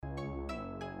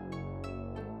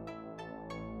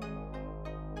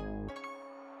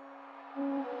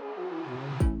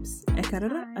I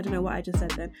don't know what I just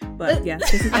said then, but yeah,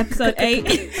 this is episode 8.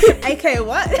 AK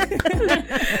what?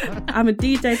 I'm a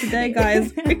DJ today,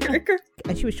 guys.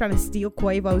 And she was trying to steal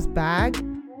Quavo's bag,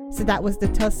 so that was the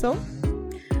tussle.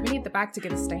 We need the bag to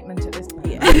give a statement at this point.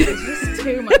 Yeah. There's just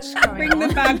too much going Bring on. the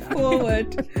bag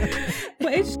forward.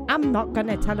 But it's I'm not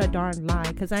gonna tell a darn lie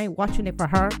because I ain't watching it for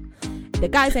her. The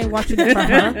guys ain't watching it for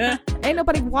her. Ain't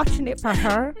nobody watching it for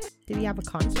her. Did he have a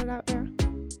concert out there?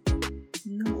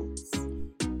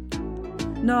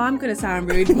 No, I'm gonna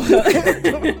sound rude, but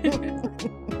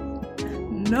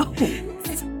no.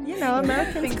 You know,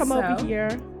 Americans come over so. here.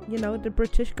 You know, the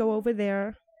British go over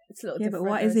there. It's a little Yeah, but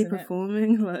different, what is he isn't it?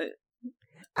 performing? Like,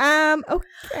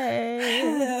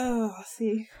 Okay. oh,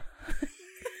 see.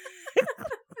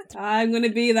 I'm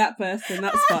gonna be that person.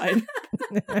 That's fine.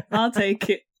 I'll take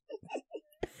it.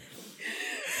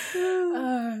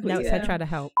 Notes I try to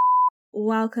help.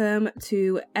 Welcome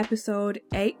to episode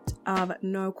 8 of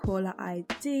No Caller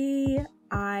ID.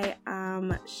 I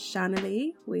am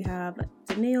Shanley. We have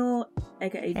Daniel,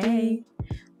 aka D,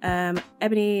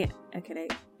 Ebony, aka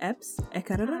Ebs. I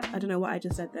don't know what I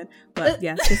just said then, but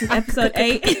yeah, this is episode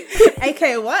 8.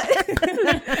 AK what?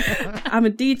 I'm a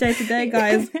DJ today,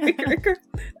 guys.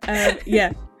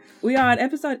 Yeah, we are on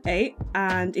episode 8,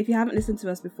 and if you haven't listened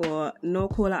to us before, No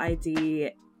Caller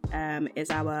ID is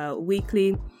our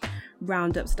weekly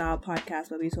roundup style podcast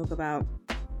where we talk about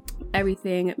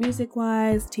everything music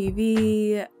wise,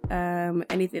 TV,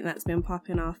 anything that's been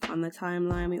popping off on the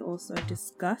timeline. We also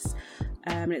discuss,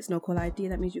 and it's No Call ID.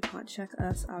 That means you can't check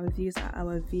us. Our reviews are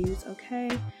our views,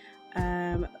 okay?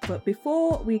 But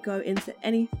before we go into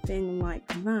anything like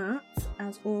that,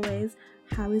 as always,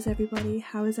 how is everybody?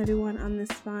 How is everyone on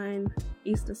this fine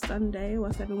Easter Sunday?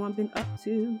 What's everyone been up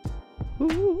to?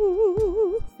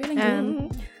 Ooh. Feeling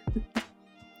good.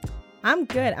 I'm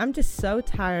good. I'm just so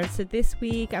tired. So this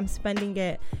week I'm spending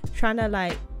it trying to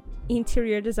like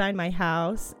interior design my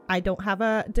house. I don't have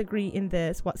a degree in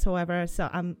this whatsoever, so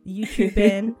I'm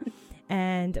YouTubing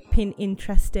and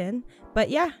Pinteresting. But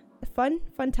yeah, fun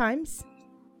times.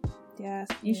 Yes,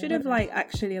 you should have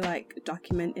actually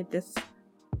documented this.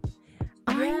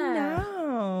 Yeah.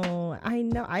 I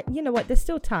know. You know what? There's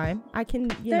still time. I can.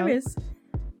 There is.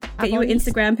 I've Get you an only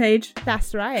Instagram page.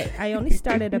 That's right. I only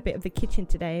started a bit of the kitchen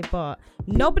today, but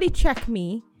nobody check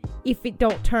me if it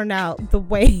don't turn out the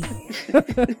way.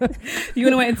 You want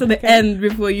to wait until the end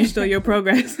before you show your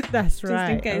progress. That's Just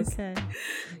right. in case. Okay.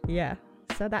 Yeah.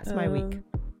 So that's my week.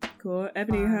 Cool.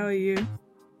 Ebony, how are you?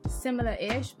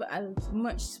 Similar-ish, but at a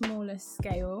much smaller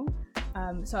scale.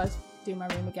 So I was doing my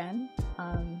room again.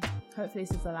 Hopefully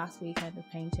this is the last weekend of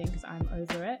painting because I'm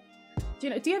over it. Do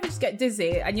you ever just get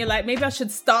dizzy and you're like, maybe I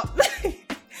should stop?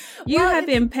 You have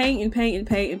been painting for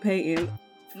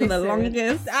the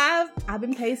longest. I've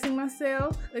been pacing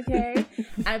myself, okay?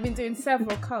 I've been doing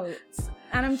several coats,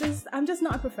 and I'm just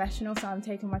not a professional, so I'm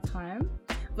taking my time.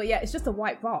 But yeah, it's just a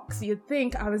white box. You'd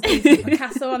think I was doing some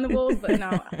Picasso on the walls, but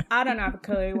no, I don't have a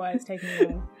clue why it's taking me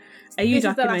long. Are you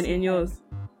documenting yours?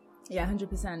 Yeah,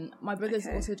 100%. My brother's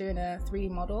also doing a 3D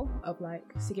model of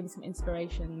to give me some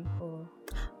inspiration for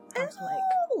how to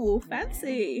Oh,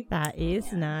 fancy. That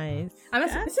is nice.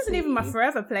 This isn't even my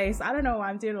forever place. I don't know why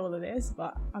I'm doing all of this,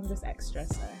 but I'm just extra,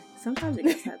 so. Sometimes it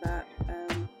gets like that.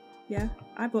 Yeah,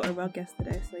 I bought a rug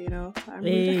yesterday, so I'm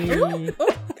Hey. Okay.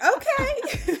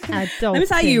 Let Let me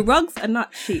tell you, rugs are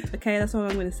not cheap, okay? That's all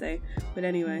I'm going to say. But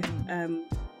anyway,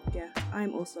 yeah,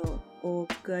 I'm also all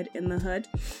good in the hood.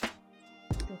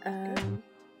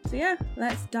 So yeah,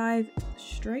 let's dive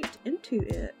straight into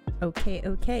it.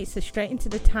 Okay. So straight into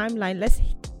the timeline. Let's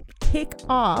kick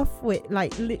off with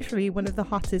literally one of the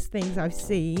hottest things I've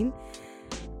seen.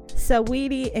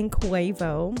 Saweetie and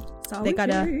Quavo.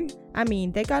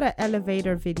 They got an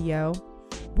elevator video.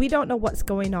 We don't know what's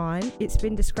going on. It's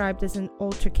been described as an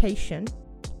altercation.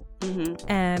 Mm-hmm.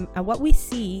 And what we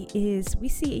see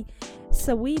Saweetie.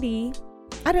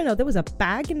 I don't know. There was a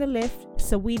bag in the lift.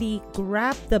 Saweetie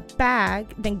grabbed the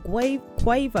bag. Then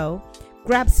Quavo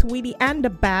grabbed Saweetie and the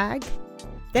bag.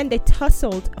 Then they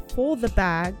tussled for the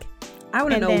bag. I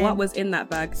want to know what was in that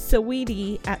bag.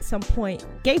 Saweetie at some point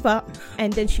gave up,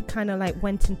 and then she kind of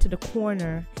went into the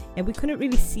corner, and we couldn't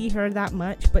really see her that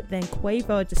much. But then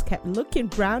Quavo just kept looking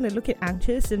brown and looking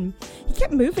anxious, and he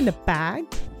kept moving the bag.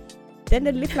 Then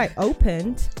the lift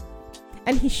opened,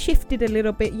 and he shifted a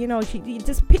little bit. He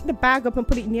just picked the bag up and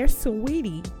put it near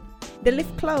Saweetie. The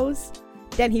lift closed.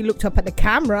 Then he looked up at the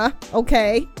camera.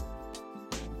 Okay.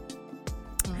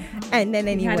 And then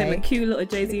anyway, he had a cute little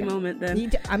Jay-Z moment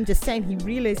then. I'm just saying, he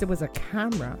realized there was a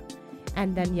camera.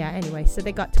 And then anyway, so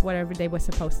they got to wherever they were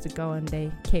supposed to go, and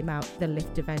they came out the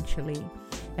lift eventually.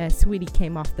 Sweetie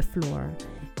came off the floor,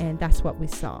 and that's what we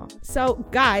saw. So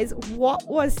guys,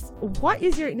 what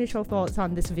is your initial thoughts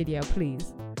on this video,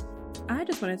 please? I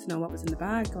just wanted to know what was in the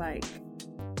bag. Like,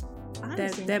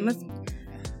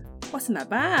 what's in that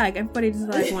bag? Everybody just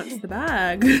like wants the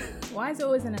bag. Why is it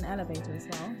always in an elevator as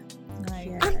well? Like,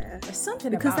 yeah. there's something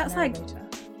because about that's an like, elevator.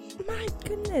 My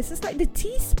goodness, it's like the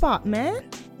T-spot, man.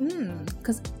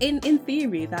 Because in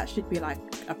theory that should be like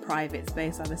a private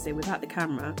space, obviously without the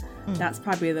camera. That's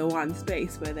probably the one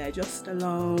space where they're just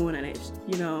alone, and it's,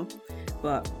 you know,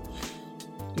 but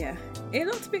yeah, it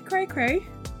looked a bit cray.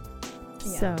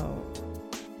 Yeah. So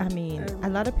I mean, a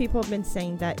lot of people have been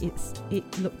saying that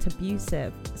it looked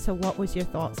abusive. So what was your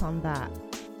thoughts on that?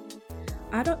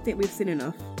 I don't think we've seen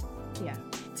enough Yeah.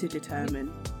 to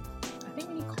determine. I think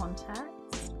we need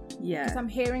context. Yeah. Because I'm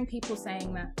hearing people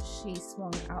saying that she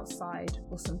swung outside,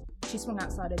 she swung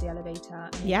outside of the elevator.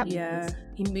 And Yep. Yeah.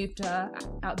 He moved her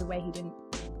out the way. He didn't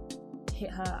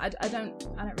hit her. I don't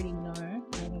really know.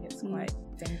 I think it's quite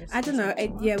dangerous. I don't know. to say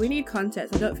too Yeah, much. we need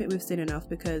context. I don't think we've seen enough,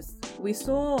 because we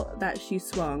saw that she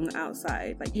swung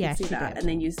outside. Like, you Yeah, see she that, did. and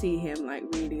then you see him like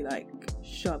really like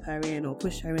shove her in or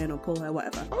push her in or pull her,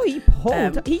 whatever. Oh, he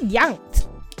pulled. He yanked.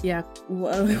 Yeah,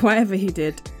 whatever he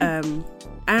did.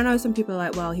 I know some people are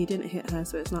like, well, he didn't hit her,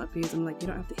 so it's not abuse. I'm like, you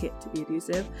don't have to hit to be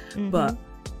abusive. But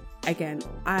again,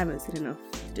 I haven't seen enough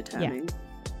to determine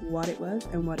what it was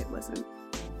and what it wasn't.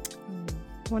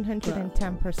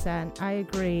 110%. I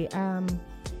agree.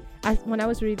 When I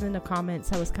was reading the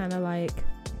comments, I was kind of like,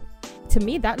 to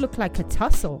me, that looked like a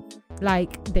tussle.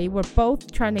 Like, they were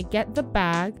both trying to get the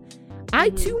bag. I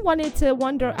too wanted to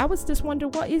wonder. I was just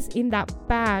wondering what is in that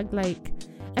bag. Like,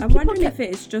 and I'm wondering if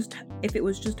it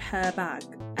was just her bag,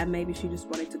 and maybe she just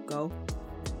wanted to go.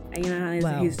 And you know,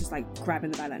 how he's just like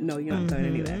grabbing the bag, like, no, you're not going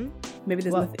anywhere. Maybe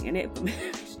there's nothing in it, but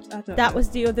I don't know. Was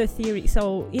the other theory.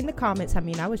 So in the comments, I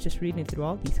mean, I was just reading through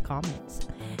all these comments,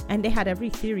 and they had every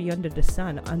theory under the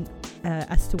sun on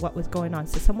as to what was going on.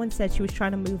 So someone said she was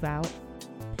trying to move out,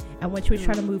 and when she was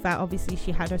trying to move out, obviously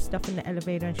she had her stuff in the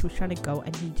elevator, and she was trying to go,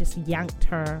 and he just yanked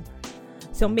her.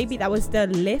 So maybe that was the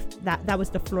lift, that was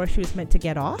the floor she was meant to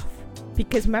get off,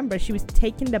 because remember, she was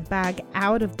taking the bag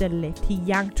out of the lift. He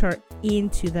yanked her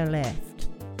into the lift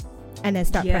and then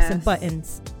start pressing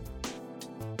buttons.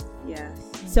 Yes.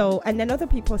 So, and then other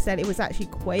people said it was actually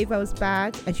Quavo's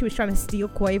bag, and she was trying to steal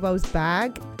Quavo's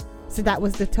bag. So that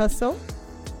was the tussle.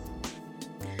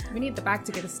 We need the bag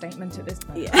to get a statement at this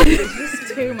point. Yeah. There's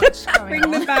just too much going Bring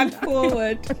on. the bag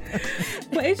forward.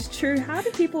 But it's true. How do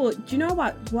people... Do you know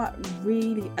what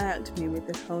really irked me with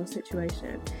this whole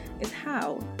situation? Is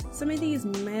how some of these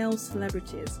male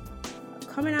celebrities are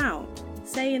coming out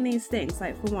saying these things.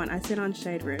 Like, for one, I seen on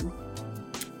Shade Room,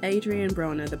 Adrian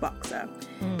Broner, the boxer.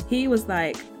 He was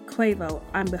like, Quavo,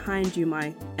 I'm behind you,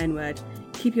 my N-word.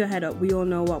 Keep your head up. We all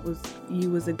know you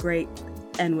was a great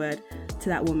N-word to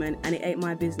that woman, and it ain't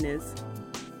my business.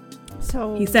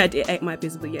 So He said it ain't my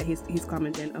business, but yeah, he's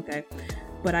commenting, okay.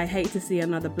 But I hate to see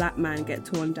another black man get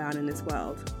torn down in this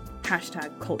world.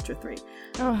 #culture3.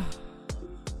 Oh,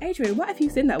 Adrian, what have you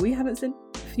seen that we haven't seen?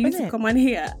 For you to come on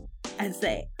here and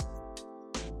say,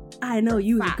 I know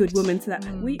you was a good woman to that.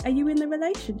 Are you in the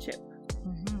relationship?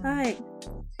 Like,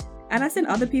 and I seen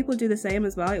other people do the same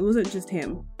as well. It wasn't just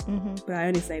him, but I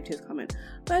only saved his comment.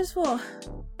 But I just thought,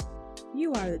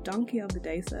 you are the donkey of the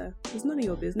day, sir. It's none of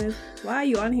your business. Why are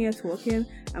you on here talking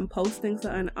and posting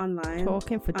something online?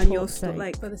 Talking for on your talk's sake.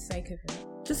 like, For the sake of it.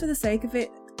 just for the sake of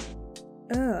it.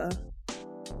 Yeah.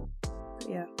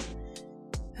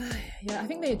 Yeah, I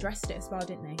think they addressed it as well,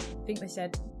 didn't they? I think they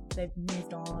said they've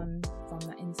moved on from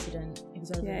that incident. It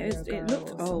was over a year ago it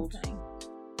looked or old.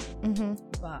 something.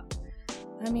 But,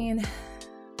 I mean...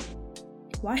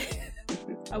 Why?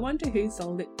 I wonder who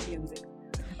sold it to TMZ.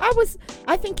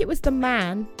 I think it was the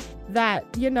man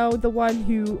that, the one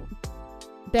who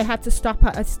they had to stop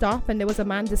at a stop, and there was a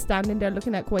man just standing there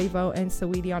looking at Quavo and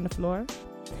Saweetie on the floor.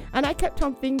 And I kept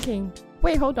on thinking,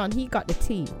 wait, hold on, he got the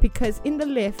tea. Because in the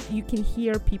lift, you can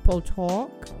hear people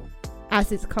talk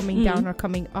as it's coming down or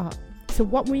coming up. So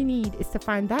what we need is to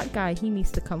find that guy. He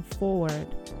needs to come forward.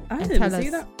 I and didn't tell see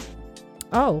us. that.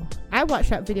 Oh, I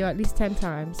watched that video at least 10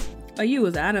 times. Oh, you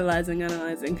was analyzing.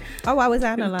 Oh, I was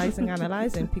analyzing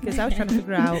because I was trying to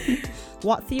figure out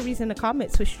what theories in the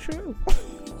comments was true.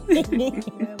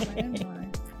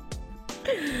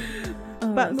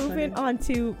 But moving on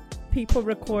to people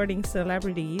recording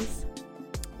celebrities,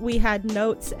 we had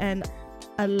Notes and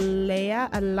Alea.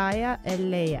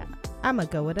 I'ma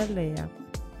go with Alea,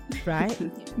 right?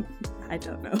 I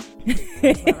don't know.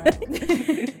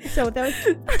 So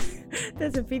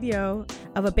there's a video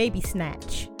of a baby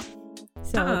snatch.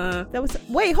 So that was.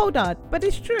 Wait, hold on. But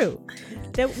it's true.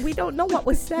 We don't know what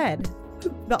was said.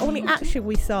 The only action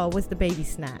we saw was the baby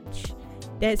snatch.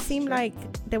 It seemed like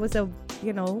there was a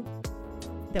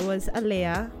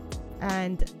Leia,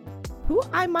 and who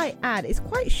I might add is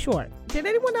quite short. Did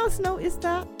anyone else notice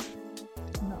that?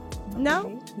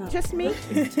 No? Just me?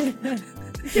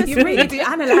 You really do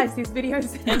analyze these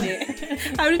videos.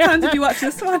 How many times did you watch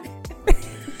this one?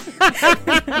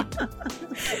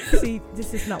 See,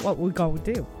 this is not what we're going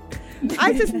to do.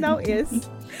 I just noticed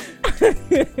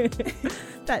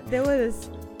that there was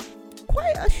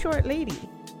quite a short lady,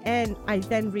 and I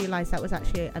then realized that was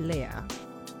actually a Leia.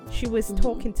 She was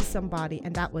talking to somebody,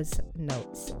 and that was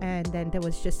Notes. And then there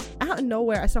was just out of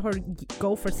nowhere, I saw her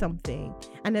go for something,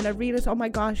 and then I realized, oh my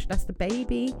gosh, that's the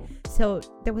baby. So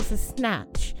there was a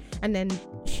snatch, and then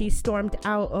she stormed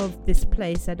out of this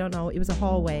place. I don't know, it was a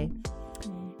hallway.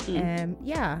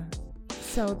 Yeah,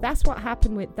 so that's what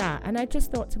happened with that. And I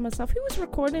just thought to myself, who was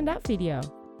recording that video?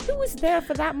 Who was there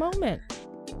for that moment?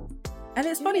 And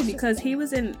it's funny because he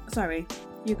was in. Sorry,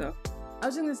 you go. I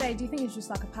was just gonna say, do you think it's just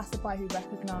like a passerby who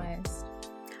recognised?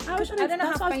 I don't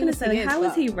know how famous he is. How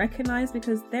is he recognised?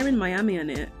 Because they're in Miami on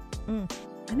it,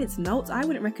 and it's Notes. I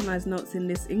wouldn't recognise Notes in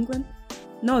this England.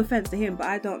 No offense to him, but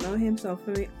I don't know him. So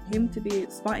for him to be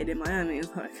spotted in Miami is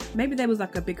like, maybe there was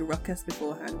like a bigger ruckus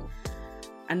beforehand,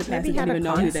 and the person didn't even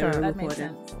know who they were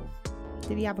recording.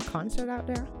 Did he have a concert out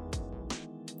there?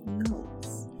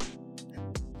 Notes.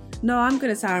 No, I'm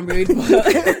gonna sound rude,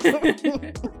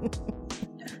 but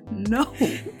no.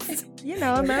 You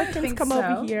know, Americans come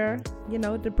over here. You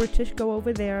know, the British go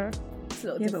over there.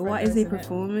 Yeah, but what is he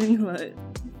performing? Like,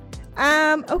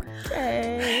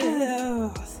 okay.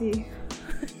 Oh, see.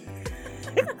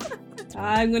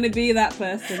 I'm gonna be that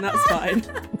person. That's fine.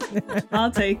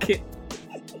 I'll take it.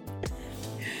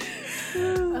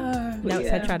 Notes,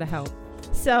 I try to help.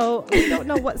 So we don't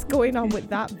know what's going on with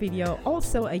that video.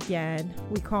 Also, again,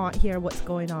 we can't hear what's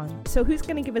going on. So who's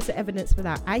going to give us the evidence for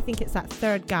that? I think it's that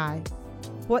third guy.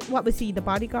 What was he? The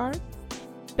bodyguard?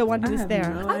 The one who was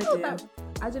there? No I thought idea. that.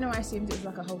 I don't know. I assumed it was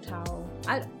like a hotel.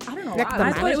 I don't know. Like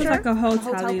I thought it was like a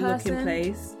hotel-y hotel looking person.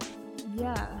 place.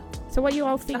 Yeah. So what do you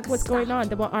all think Like was going staff. on?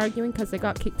 They were arguing because they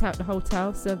got kicked out the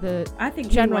hotel. So the I think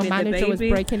he general wanted manager the was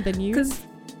baby. breaking the news. 'Cause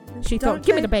She thought,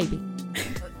 give me the baby.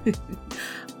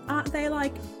 aren't they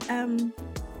like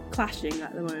clashing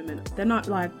at the moment? They're not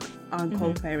like on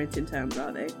co-parenting terms,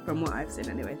 are they? From what I've seen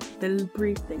anyway. The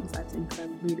brief things I've seen, because I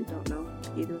really don't know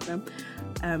either of them.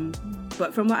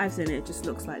 But from what I've seen, it just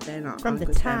looks like they're not From on the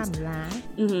good terms.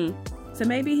 timeline. So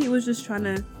maybe he was just trying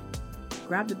to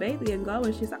grab the baby and go,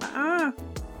 and she's like, who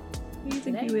do you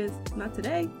think Today? you is? Not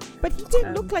today. But he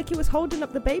didn't look like he was holding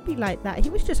up the baby like that. He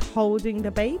was just holding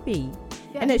the baby.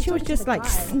 Yeah, And then he she was talking to just the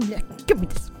like, guy. give me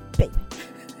this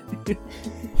baby.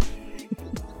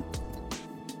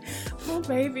 Poor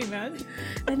baby, man.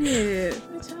 And yeah,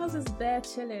 The child's just there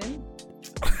chilling.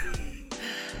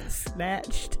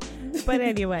 Snatched. But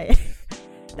anyway,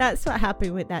 that's what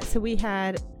happened with that. So we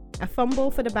had a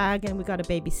fumble for the bag and we got a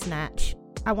baby snatch.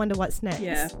 I wonder what's next.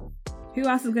 yeah. Who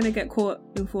else is gonna get caught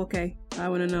in 4K? I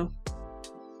want to know.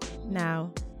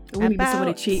 Now, It wouldn't be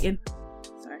somebody About- cheating.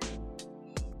 Sorry.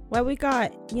 well, we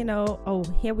got,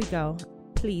 here we go.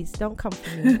 Please don't come for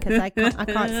me because I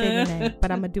can't say your name,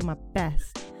 but I'm going to do my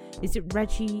best. Is it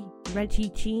Reggie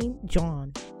Jean?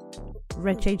 John.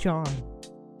 Reggie John.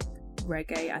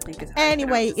 Reggae, I think is how he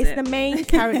Anyway, pronounces it's the main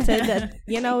character,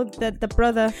 the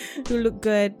brother who looked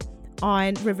good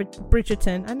on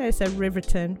Bridgerton. I know it said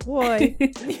Riverton. Boy.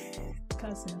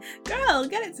 Cousin. Girl,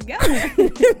 get it together.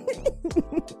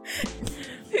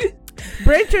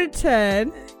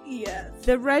 Bridgerton, Yes.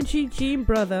 the Reggie Jean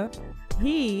brother,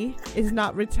 he is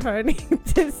not returning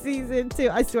to season 2.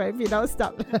 I swear, if you don't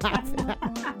stop laughing.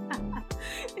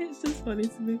 It's just funny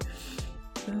to me.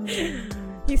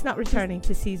 He's not returning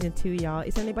to season 2, y'all.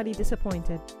 Is anybody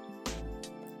disappointed?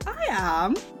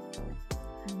 I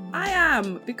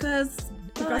am because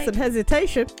We got like, some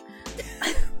hesitation.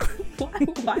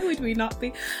 why would we not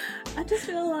be? I just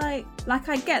feel like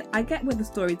I get where the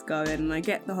story's going, and I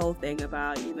get the whole thing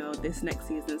about, this next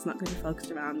season it's not going to be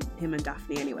focused around him and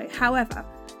Daphne anyway. However,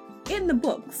 in the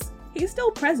books, he's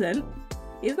still present.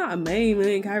 He's not a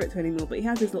main character anymore, but he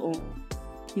has his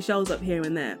he shows up here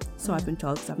and there. So I've been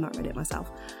told, because I've not read it myself.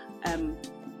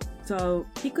 So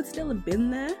he could still have been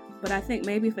there, but I think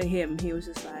maybe for him, he was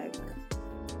just like,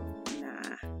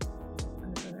 nah,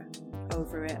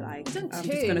 over it. Like, Isn't I'm too,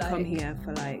 just gonna like- come here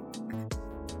for like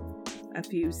a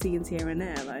few scenes here and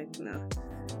there. Like, no.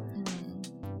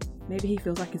 Maybe he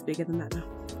feels like he's bigger than that now.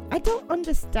 I don't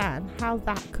understand how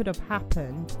that could have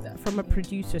happened from a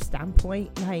producer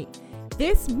standpoint. Like,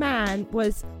 this man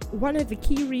was one of the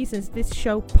key reasons this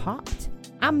show popped.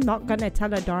 I'm not gonna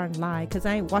tell a darn lie, because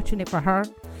I ain't watching it for her.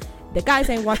 The guys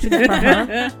ain't watching it for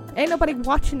her. Ain't nobody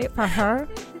watching it for her.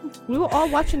 We were all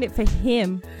watching it for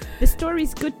him. The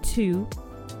story's good too.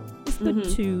 It's good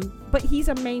too. But he's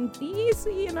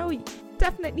you know, he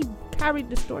definitely carried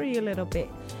the story a little bit.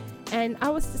 And I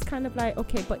was just kind of like,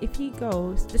 okay, but if he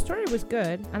goes, the story was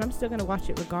good, and I'm still going to watch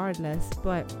it regardless.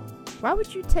 But why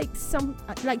would you take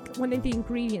like one of the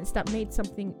ingredients that made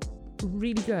something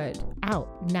really good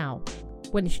out now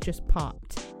when it's just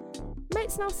popped?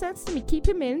 Makes no sense to me. Keep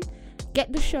him in,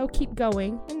 get the show, keep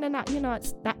going, and then you know,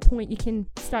 at that point you can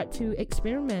start to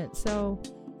experiment. So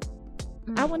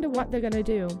I wonder what they're going to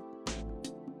do.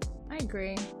 I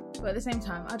agree. But at the same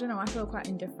time, I don't know, I feel quite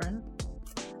indifferent.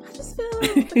 I just feel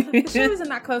like the show isn't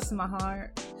that close to my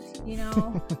heart, you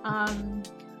know.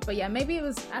 But yeah, maybe it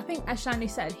was. I think, as Shani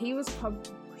said, he was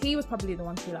probably the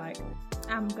one to be like,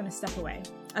 I'm gonna step away.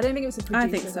 I don't think it was the producer. I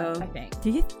think so. I think.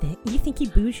 Do you think? You think he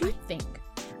bougie?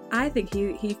 I think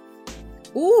he.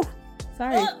 Ooh,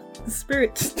 sorry, the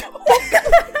spirit.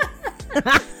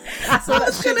 That's what I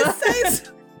was gonna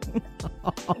say.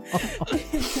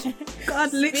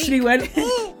 God literally went.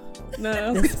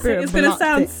 No, it's gonna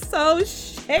sound so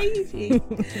shady.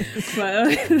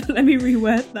 But let me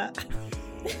reword that.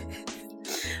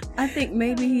 I think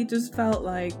maybe he just felt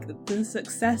like the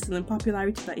success and the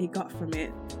popularity that he got from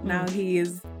it, now he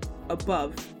is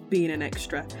above being an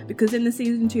extra. Because in the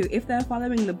season 2, if they're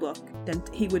following the book, then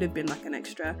he would have been like an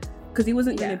extra, because he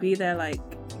wasn't going to be there like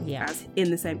as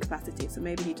in the same capacity. So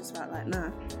maybe he just felt like,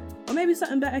 nah. Or maybe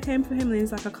something better came for him and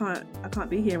he's like, I can't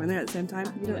be here and there at the same time.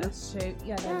 You don't know. That's true.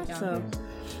 Yeah, there we go. So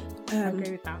I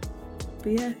agree with that.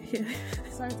 But yeah.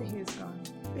 Sorry to hear he's gone.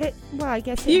 Well, I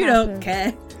guess you happens. Don't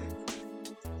care.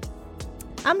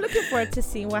 I'm looking forward to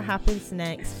seeing what happens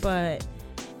next, but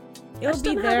it'll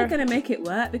be there. How they're going to make it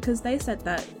work, because they said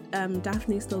that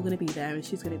Daphne's still going to be there and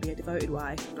she's going to be a devoted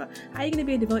wife. But how are you going to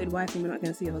be a devoted wife when we're not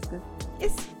going to see your husband?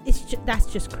 That's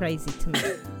just crazy to me.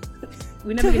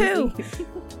 We never who?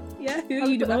 Yeah, who are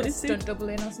you devoted to? Stunt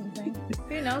doubling or something.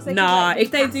 Who knows? Nah,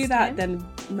 if they do that, then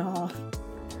nah.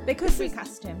 They could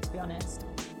recast him, to be honest.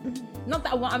 Not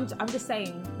that I'm just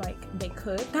saying, like, they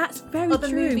could. That's very Other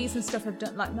true. movies and stuff have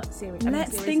done, like, not series.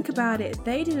 Let's think about it.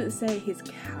 They didn't say his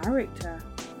character.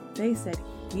 They said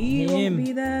he won't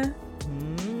be there.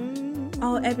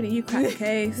 Oh, Ebony, you cracked the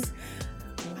case.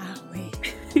 Wowee.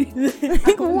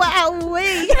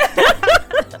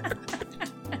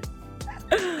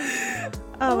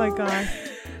 Oh my god.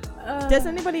 Does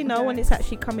anybody know when it's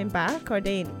actually coming back, or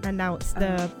they announced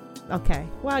the... Okay,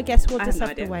 well, I guess we'll just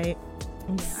have to wait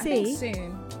and see. I think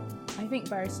soon. I think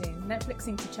very soon. Netflix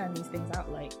seems to churn these things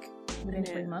out like within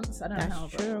 3 months. I don't know how.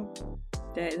 That's true.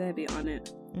 They'll be on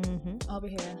it. I'll be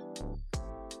here.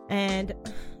 And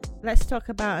let's talk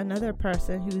about another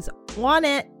person who's on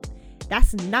it.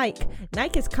 That's Nike.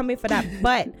 Nike is coming for that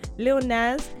butt. Lil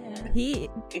Nas, he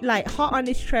like hot on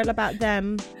his trail about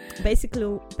them.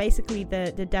 Basically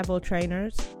the devil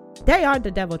trainers. They are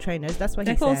the devil trainers. That's what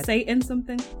he said. They call Satan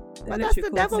something. Well, that's the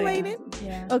devil, ain't it?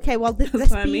 Yeah. Okay, well,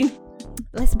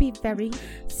 let's be very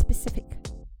specific.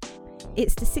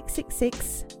 It's the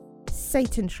 666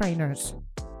 Satan trainers.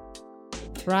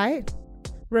 Right?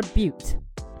 Rebuked.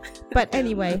 But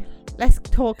anyway, let's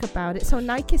talk about it. So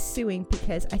Nike is suing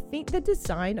because I think the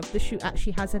design of the shoe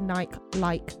actually has a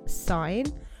Nike-like sign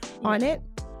on it.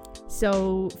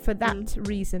 So for that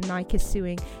reason, Nike is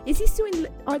suing.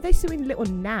 Are they suing Lil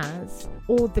Nas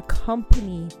or the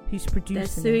company who's producing They're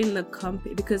suing the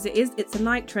company because it's a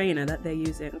Nike trainer that they're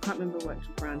using. I can't remember which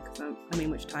brand,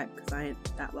 which type, because I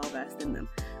ain't that well versed in them.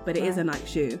 But it is a Nike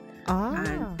shoe.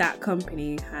 And that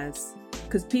company has,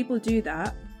 because people do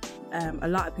that. A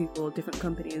lot of people, different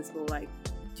companies will like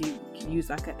use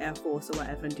like an Air Force or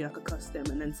whatever and do like a custom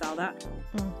and then sell that.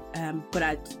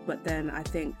 But then I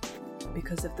think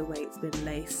because of the way it's been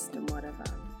laced and whatever,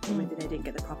 or maybe they didn't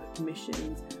get the proper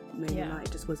permissions, maybe like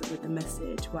it just wasn't with the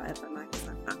message, whatever. Like it's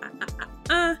like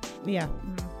yeah.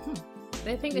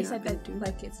 They think they said that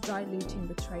like it's diluting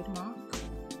the trademark.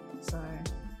 So,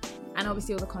 and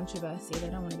obviously all the controversy, they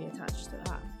don't want to be attached to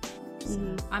that.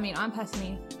 So, I mean, I'm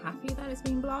personally happy that it's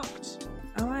being blocked.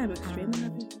 Oh, I am extremely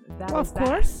happy. Well, of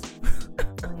course.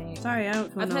 Sorry, I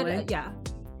don't feel no way.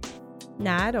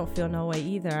 Nah, I don't feel no way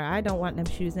either. I don't want them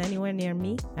shoes anywhere near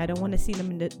me. I don't want to see them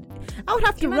in the... I would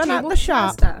have to run out the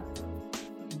shop.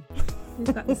 He's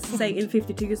got the Satan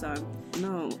 52 on.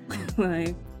 No.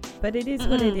 Like... But it is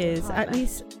what it is. At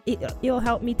least it'll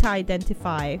help me to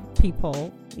identify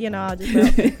people You know, I'll just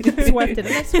swerve to the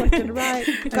left, swerve to the right.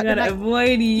 I gotta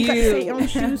avoid you got you. Satan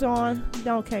shoes on.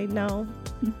 Okay, no.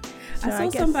 So I saw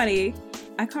guess- somebody,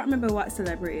 I can't remember what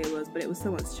celebrity it was, but it was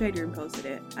someone, Shady Room posted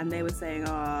it, and they were saying,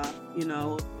 you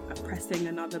know, oppressing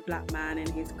another black man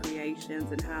in his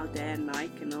creations, and how dare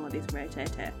Nike and all this red.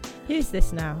 Who's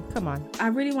this now? Come on. I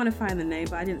really want to find the name,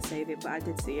 but I didn't save it, but I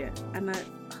did see it. And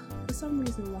for some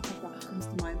reason, Waka Flocka comes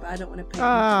to mind, but I don't want to pay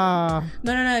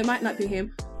No, it might not be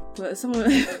him. But someone...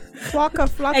 Flocka,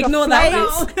 Ignore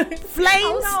flames. that.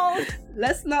 Flames. Oh no.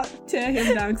 Let's not tear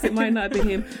him down, because it might not be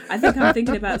him. I think I'm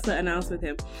thinking about something else with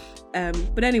him.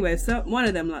 But anyway, so one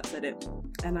of them lot said it.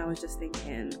 And I was just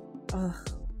thinking,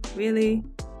 really?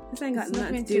 This ain't got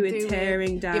nothing to do with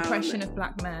tearing down the oppression of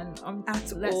black men.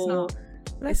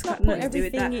 Let's not put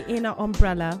everything in an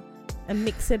umbrella and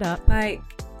mix it up. Like,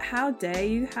 how dare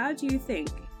you? How do you think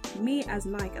me as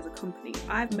Nike, as a company,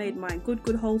 I've made my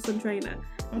good wholesome trainer.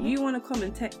 Mm-hmm. You want to come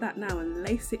and take that now and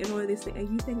lace it in all of this thing, and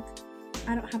you think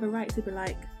I don't have a right to be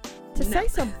like say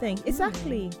something?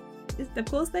 Exactly. Of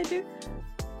course they do.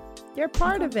 You're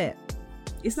part of it.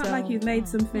 It's not like you've made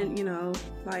something, you know,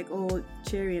 like all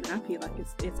cheery and happy. Like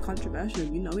it's controversial.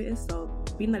 You know it is. So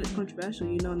being that it's controversial,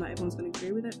 you know not everyone's going to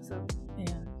agree with it. So yeah,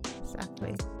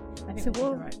 exactly. I think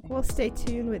so we'll stay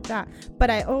tuned with that. But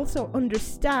I also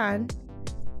understand,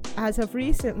 as of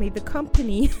recently, the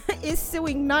company is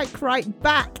suing Nike right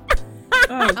back.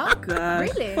 Oh God!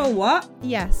 Really? For what?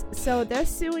 Yes. So they're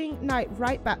suing Nike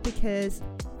right back because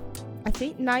I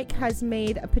think Nike has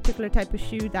made a particular type of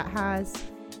shoe that has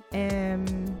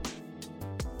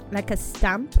like a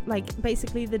stamp, like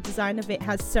basically the design of it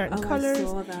has certain colors, I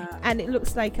saw that. and it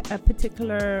looks like a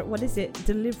particular, what is it,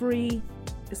 delivery,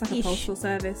 it's like a postal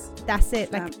service, that's it,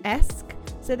 stamp. like esque.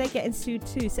 So they're getting sued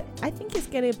too. So I think it's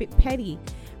getting a bit petty.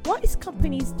 What is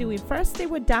companies doing? First they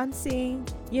were dancing,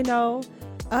 you know,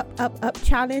 up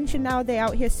challenge, and now they're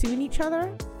out here suing each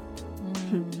other.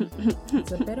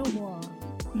 It's a bit of war.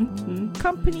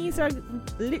 Companies are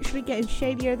literally getting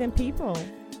shadier than people.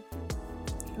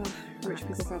 Rich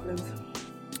people problems.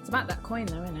 It's about that coin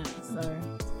though, isn't it? So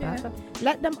yeah.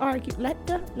 Let them argue. Let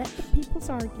the peoples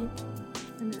argue.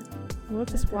 We'll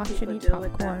just watch and eat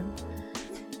popcorn.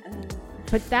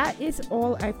 But that is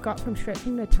all I've got from Straight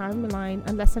From The Timeline,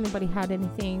 unless anybody had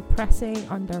anything pressing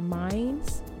on their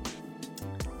minds.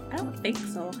 I don't think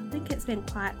so. I think it's been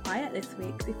quite quiet this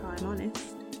week, if I'm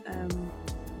honest.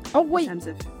 Oh wait, in terms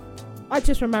of... I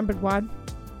just remembered one.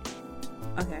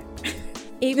 Okay.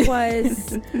 It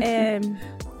was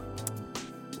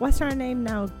what's her name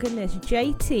now? Goodness,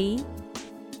 JT.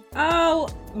 Oh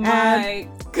my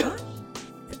gosh.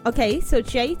 Okay, so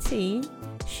JT,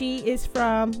 she is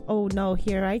from, oh no,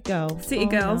 here I go. City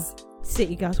Girls. No.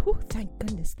 City Girls. Whew, thank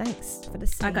goodness. Thanks for the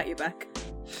scene. I got your back.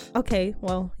 Okay,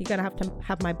 well, you're gonna have to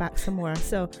have my back some more.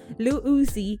 So Lil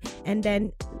Uzi, and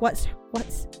then what's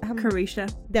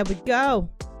Carisha. There we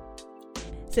go.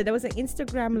 So there was an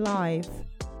Instagram live,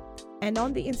 and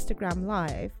on the Instagram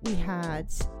live we had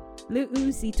Lil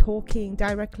Uzi talking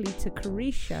directly to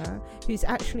Carisha, who's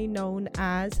actually known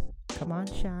as, come on,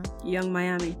 Sha, Young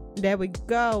Miami. there we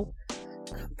go.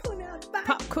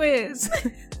 Pop quiz.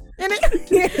 It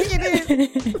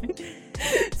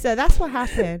is. So that's what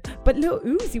happened. But Lil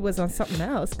Uzi was on something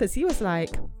else, because he was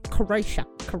like, Carisha.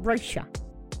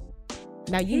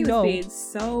 Now He was being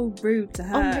so rude to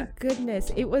her. Oh my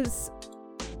goodness, it was.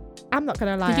 I'm not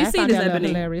gonna lie. Did you see found this, it a little Ebony?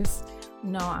 hilarious.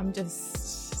 No, I'm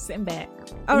just sitting back.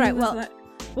 All right, He was well, like-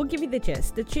 we'll give you the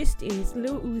gist. The gist is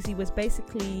Lil Uzi was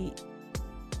basically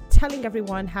telling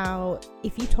everyone how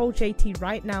if you told JT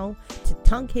right now to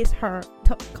tongue kiss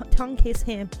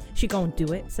him, she gonna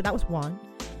do it. So that was one.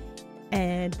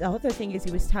 And the other thing is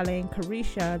he was telling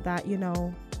Carisha that, you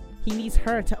know, he needs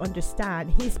her to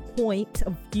understand his point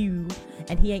of view,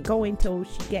 and he ain't going till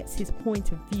she gets his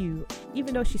point of view.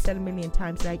 Even though she said a million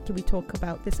times, like, can we talk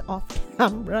about this off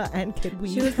camera, and can we?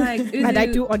 She was like, and I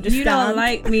do understand. You don't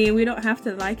like me. We don't have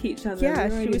to like each other. Yeah, we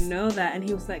she already was know that. And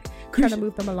he was like, trying to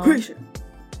move them along.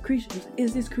 Carisha,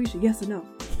 is this Carisha? Yes or no?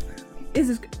 Is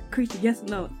this Carisha? Yes or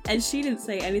no? And she didn't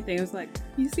say anything. It was like,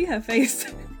 you see her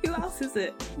face. Who else is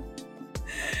it?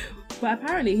 But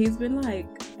apparently he's been like,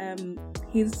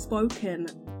 he's spoken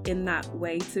in that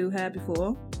way to her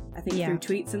before. I think through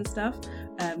tweets and stuff.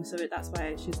 So that's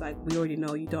why she's like, we already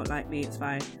know you don't like me. It's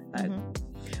fine. Like,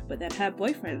 But then her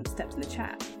boyfriend steps in the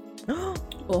chat,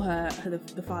 or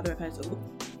the father of her. So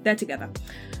they're together.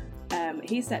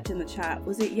 He stepped in the chat.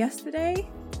 Was it yesterday?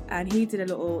 And he did a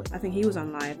little. I think he was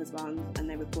on live as well, and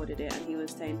they recorded it. And he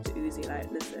was saying to Uzi, like,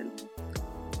 listen,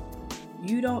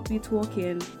 you don't be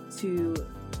talking to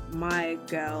my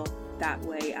girl that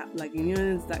way, like, you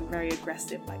know, it's like very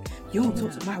aggressive, like, You don't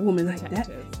talk to my woman like that.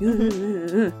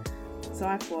 So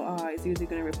I thought, is Uzi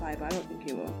going to reply? But I don't think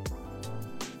he will.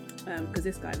 Because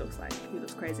this guy looks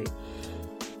crazy.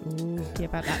 Ooh, yeah,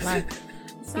 about that life.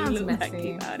 Sounds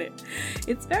messy. About it.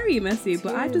 It's very messy,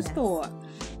 but I just messy. thought,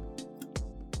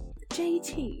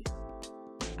 JT,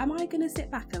 am I going to sit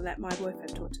back and let my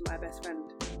boyfriend talk to my best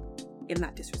friend in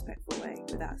that disrespectful way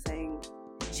without saying...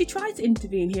 She tried to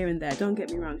intervene here and there, don't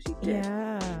get me wrong, she did.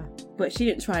 Yeah. But she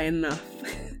didn't try enough.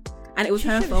 And it was She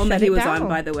her should've phone that shut he it was down. on,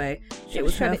 by the way. It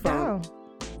was her phone.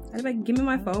 I was like, give me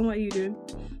my phone, what are you doing?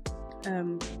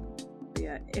 But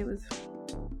yeah, it was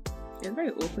very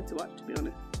awkward to watch, to be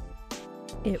honest.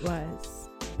 It was.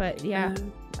 But yeah,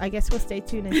 I guess we'll stay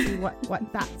tuned and see what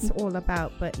that's all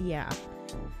about. But yeah.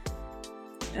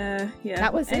 Yeah.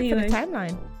 That was it for the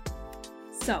timeline.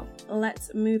 So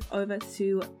let's move over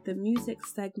to the music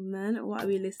segment. What are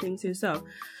we listening to? So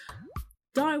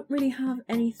don't really have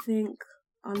anything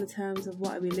on the terms of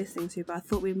what are we listening to, but I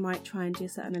thought we might try and do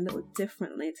something a little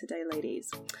differently today, ladies.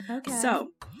 Okay. So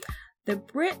the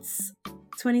Brits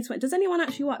 2020. Does anyone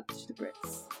actually watch the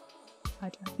Brits? I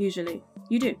don't. Usually.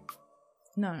 You do?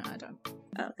 No, I don't.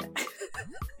 Oh, okay.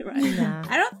 Right. Nah.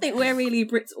 I don't think we're really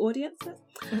Brits audiences.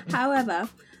 However,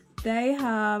 they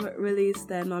have released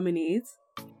their nominees,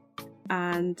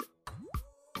 and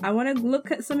I want to look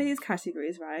at some of these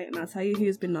categories, right? And I'll tell you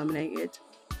who's been nominated.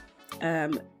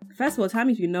 First of all, tell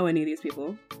me if you know any of these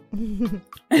people. And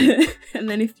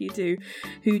then if you do,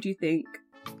 who do you think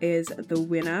is the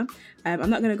winner? I'm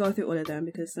not going to go through all of them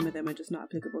because some of them are just not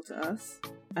applicable to us.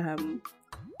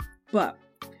 But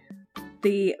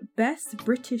the best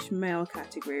British male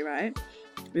category, right?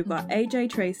 We've got AJ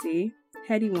Tracy,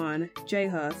 Heady One, J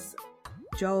Hus,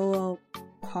 Joel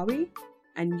Corey,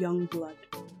 and Young Blood.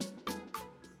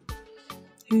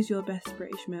 Who's your best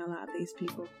British male out of these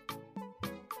people?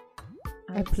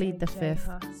 I would plead say the fifth.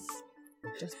 J-Hus,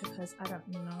 just because I don't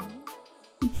know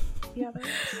the others.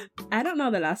 I don't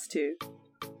know the last two.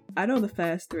 I know the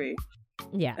first three.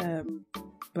 Yeah.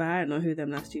 But I don't know who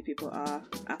them last two people are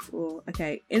at all.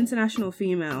 Okay, international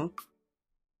female.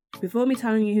 Before me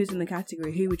telling you who's in the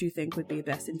category, who would you think would be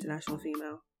best international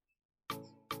female?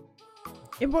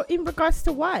 In regards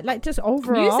to what? Like just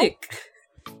overall? Music.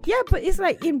 Yeah, but it's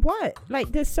like in what?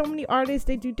 Like there's so many artists,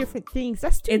 they do different things.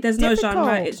 That's too There's difficult. no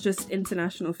genre, it's just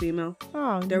international female.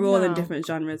 Oh, They're all in no. different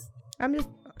genres. I'm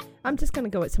just gonna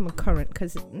go with someone current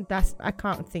because I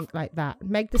can't think like that.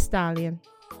 Meg Thee Stallion.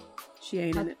 She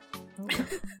ain't in it.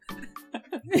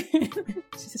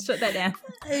 Just shut that down.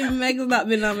 Hey, Meg's not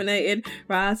been nominated.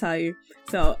 Right, I'll tell you.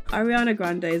 So, Ariana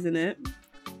Grande's in it.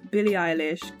 Billie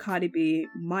Eilish, Cardi B,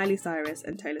 Miley Cyrus,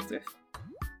 and Taylor Swift.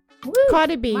 Woo!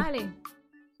 Cardi B. Miley.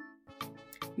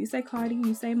 You say Cardi,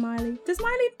 you say Miley. Does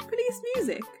Miley release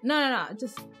music? No.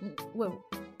 Just well.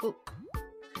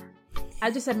 I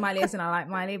just said Miley as in I like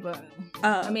Miley, but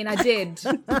I mean I did.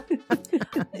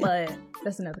 But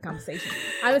that's another conversation.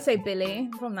 I would say Billie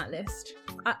from that list.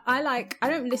 I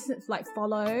don't listen to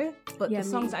follow, but Yeah, the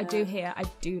songs me I do either. hear I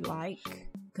do like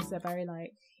because they're very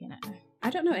I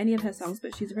don't know any of her songs,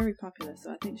 but she's very popular,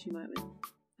 so I think she might win.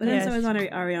 But then Yes. so is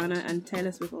Ariana, and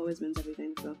Taylor Swift always wins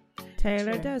everything, so.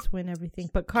 Taylor Sure. does win everything,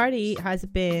 but Cardi has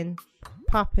been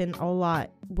popping a lot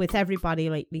with everybody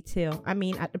lately too. I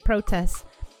mean, at the protests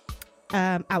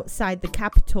outside the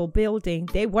Capitol building,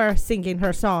 they were singing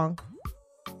her song.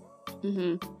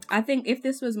 I think if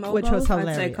this was Mobiles, Which was I'd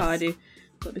say hilarious. Cardi.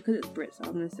 But because it's Brits,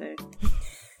 I'm going to say...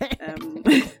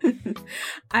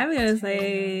 I'm going to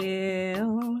say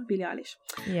Billie Eilish.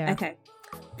 Yeah. Okay.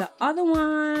 The other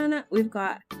one, we've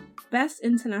got Best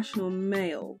International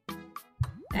Male.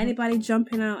 Anybody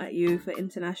jumping out at you for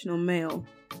International Male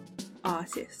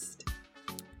Artist?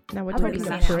 Now we're I've already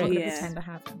talking seen about it. I'm not Brit. gonna Yeah. pretend I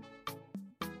haven't.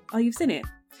 Oh, you've seen it?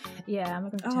 Yeah, I'm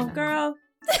not gonna Oh, pretend. girl.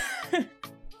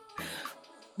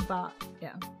 But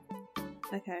yeah.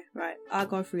 Okay, right. I'll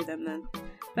go through them then.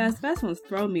 First one's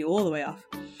thrown me all the way off.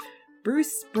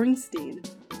 Bruce Springsteen.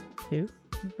 Who?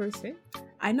 Bruce who?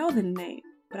 I know the name,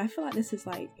 but I feel like this is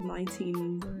like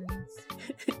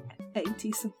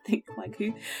 1980 something. Like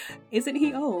who? Isn't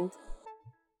he old?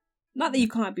 Not that you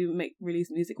can't release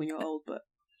music when you're old, but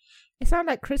It sounds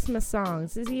like Christmas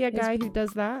songs. Is he a guy who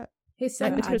does that? He's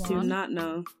Like the I do 71. not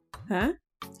know. Huh?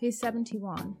 He's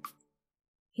 71.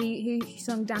 He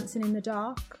sung "Dancing in the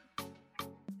Dark."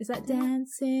 Is that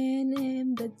 "Dancing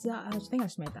in the Dark"? I think I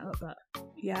just made that up, but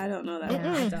Yeah, I don't know that.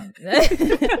 yeah, I don't.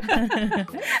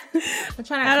 I'm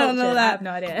trying to. I don't culture know it. that. I have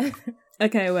no idea.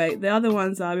 Okay, wait. The other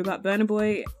ones are we've got Burna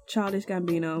Boy, Childish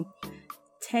Gambino,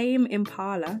 Tame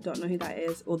Impala. Don't know who that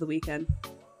is. Or The Weeknd.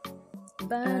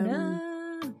 Burner.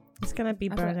 It's gonna be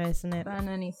I feel Burner, isn't it?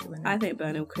 Burner needs to win. I think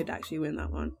Burna could actually win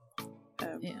that one.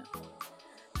 Yeah.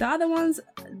 The other ones,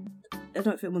 I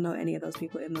don't think we'll know any of those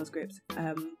people in those groups.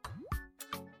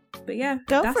 But yeah,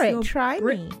 Go that's for it. your Try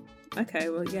Brit- me. Okay,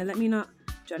 well, yeah, let me not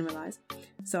generalize.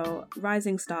 So,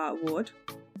 Rising Star Award.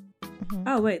 Mhm.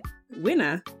 Oh, wait,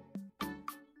 winner? Oh,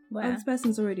 Where? this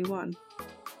person's already won.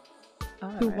 Oh,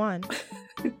 Who right. won?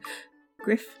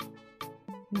 Griff.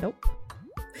 Nope.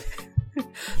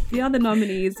 The other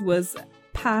nominees was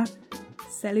Pa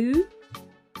Selu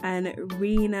and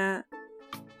Rina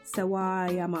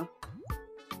Sawayama.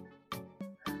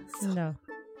 No.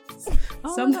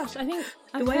 Oh Some- my gosh, I think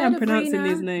The I've way heard I'm of pronouncing Rina.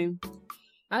 these names.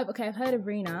 I've heard of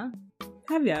Rina.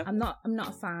 Have you? I'm not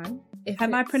a fan. If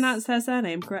Have I it's- pronounced her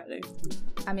surname correctly?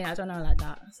 I mean, I don't know like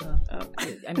that. So Oh,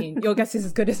 I mean, your guess is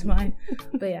as good as mine.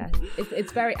 But yeah,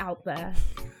 it's very out there.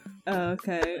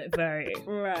 okay. Very,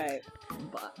 Right.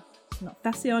 but it's not.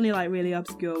 That's the only like really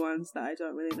obscure ones that I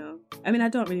don't really know. I mean, I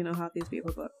don't really know half these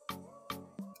people, but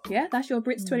yeah, that's your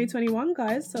Brits 2021,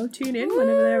 guys. So tune in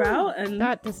whenever they're out, and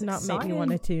That does not make me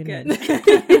want to tune in.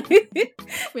 good.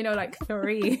 We know like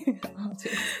 3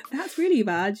 artists. That's really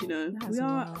bad, you know. That's We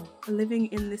are wild. living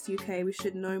in this UK. We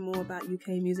should know more about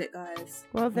UK music, guys.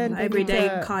 Well, then they Every need day,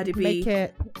 to Cardi B. make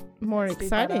it more Let's do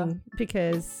exciting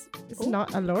because it's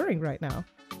not alluring right now.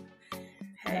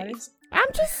 Hey, I'm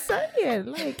just saying,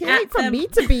 like, it At ain't for them. me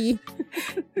to be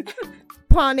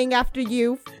pawning after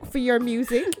you for your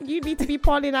music. You need to be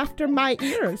pawning after my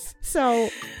ears. So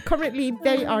currently,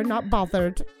 they are not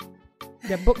bothered.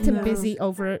 They're booked and No. busy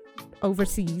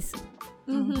overseas.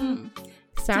 Mm-hmm.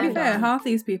 To Sorry. be fair, half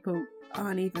these people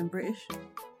aren't even British.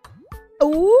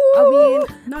 Ooh. I mean,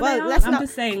 No, Well, they aren't. let's I'm not-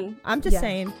 just saying. I'm just Yeah.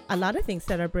 saying, a lot of things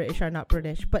that are British are not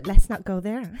British, but let's not go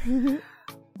there.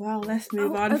 Well, let's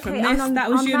move Oh, on from okay, this. and That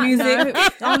was on your that music.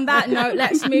 note- on that note,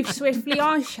 let's move swiftly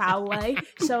on, shall we?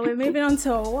 So we're moving on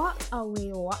to what are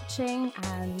we watching?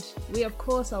 And we, of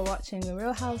course, are watching The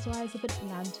Real Housewives of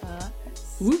Atlanta.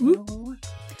 Woo woo.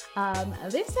 So,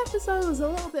 this episode was a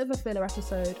little bit of a filler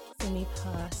episode for me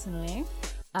personally.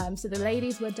 So the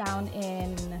ladies were down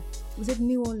in, was it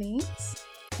New Orleans?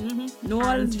 Mm-hmm. New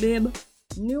Orleans, babe.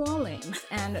 New Orleans,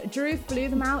 and Drew flew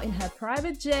them out in her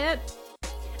private jet,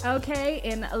 okay,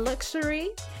 in luxury,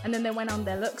 and then they went on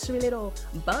their luxury little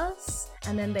bus,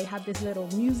 and then they had this little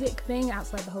music thing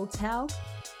outside the hotel,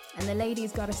 and the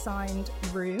ladies got assigned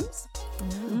rooms.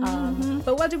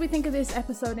 But what did we think of this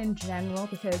episode in general?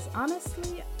 Because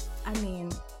honestly, I mean,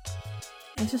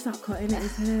 It's just not cutting it,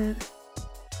 isn't it?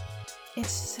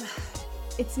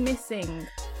 it's missing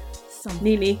something.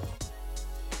 Nene.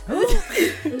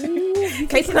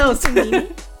 Case closed.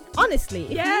 Honestly,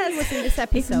 if Yes. Nene was in this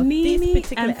episode, Nene this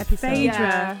particular and episode, Phaedra.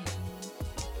 Yeah.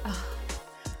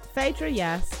 Phaedra,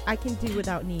 yes, I can do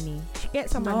without Nene. She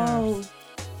gets on my No. nerves.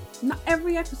 Not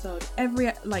every episode.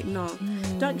 No.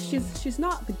 Don't. She's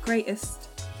not the greatest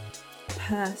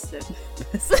person.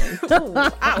 per se.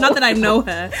 Not that I know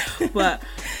her, but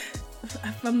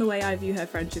from the way I view her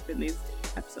friendship in these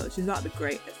episodes, she's not the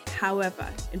greatest. However,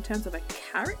 in terms of a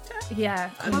character, Yeah,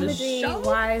 And the comedy show?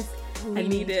 wise, we I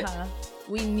need it. her.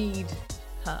 We need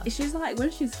her. she's like,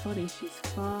 when she's funny, she's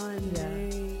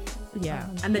funny. Yeah.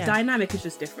 And the yeah. dynamic is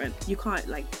just different. You can't,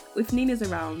 like, if Nina's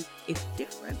around, it's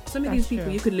different. Some of That's these people,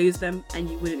 true. you could lose them and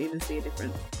you wouldn't even see a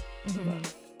difference.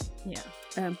 Yeah.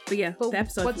 But yeah, But the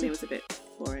episode what for me did- was a bit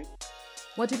boring.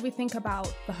 What did we think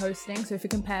about the hosting? So if we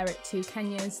compare it to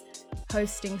Kenya's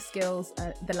hosting skills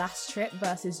at the last trip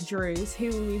versus Drew's, who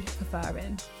are we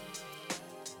preferring?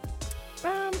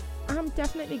 I'm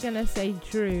definitely gonna say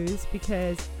Drew's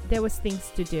because there was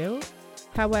things to do.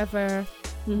 However,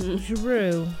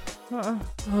 Drew,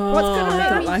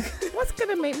 what's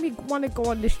gonna make me want to go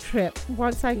on this trip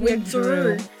once I hear With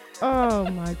Drew? Drew. Oh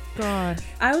my gosh.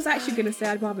 I was actually going to say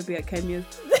I'd rather be at Kenya's.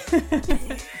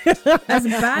 As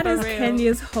bad as For real.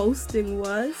 Kenya's hosting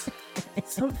was,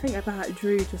 something about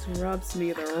Drew just rubs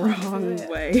me the wrong it.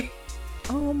 way.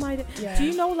 Oh my. Yeah. Do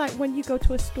you know, like, when you go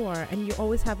to a store and you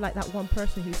always have like that one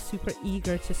person who's super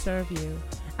eager to serve you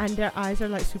and their eyes are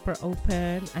like super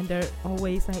open and they're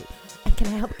always like, can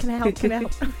I help? Can I help? Can I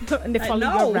help? And they I follow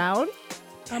know. you around.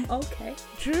 I'm okay.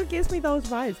 Drew gives me those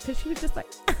vibes because she was just like,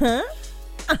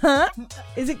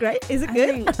 is it great? Is it I good?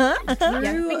 think Yeah, I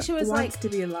Drew think she was wants like- to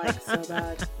be liked so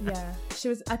bad. Yeah,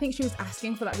 I think she was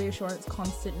asking for that reassurance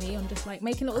constantly on just like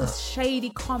making little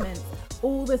shady comments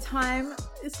all the time.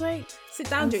 It's like, sit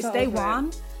down, I'm Drew, it's so day over it. one.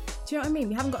 Do you know what I mean?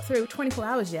 We haven't got through 24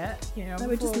 hours yet, you know. Like,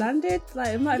 we just before- landed. Like,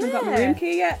 I've not even got the Yeah. room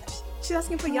key yet. She's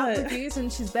asking for Yelp reviews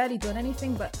and she's barely done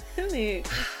anything, but Really?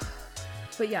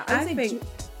 yeah, I I'd say think.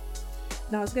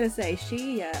 No, I was gonna say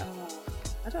she.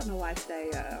 I don't know why I say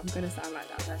I'm gonna sound like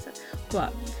that person,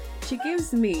 but she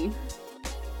gives me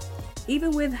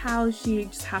even with how she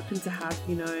just happened to have,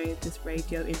 this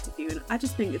radio interview, and I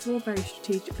just think it's all very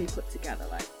strategically put together.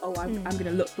 Like, oh, I'm going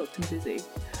to look booked and busy.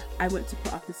 I went to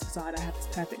put up this facade. I have this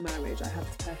perfect marriage. I have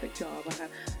this perfect job. I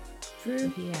have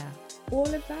Drew. Yeah.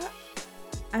 All of that.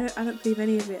 I don't believe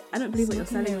any of it. I don't believe what you're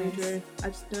selling me, Drew. I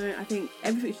just don't. I think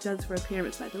everything she does for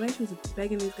appearance, like the way she was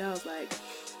begging these girls, like,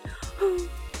 oh,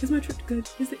 is my trip good?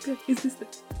 Is it good? Is this the...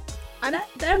 And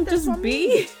let them just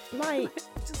be. Like,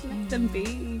 just let them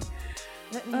be.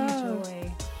 Let them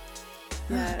enjoy.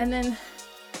 Yeah. And then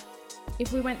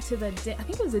if we went to I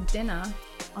think it was a dinner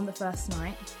on the first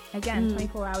night. Again,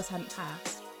 24 hours hadn't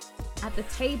passed. At the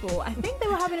table, I think they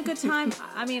were having a good time.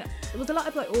 I mean, it was a lot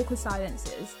of like awkward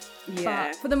silences. Yeah.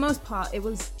 But for the most part, it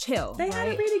was chill. They had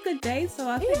a really good day, so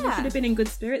I think they should have been in good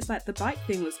spirits. Like the bike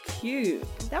thing was cute.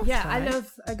 that was fun. I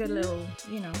love a good little,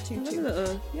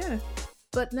 toot. Yeah.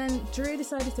 But then Drew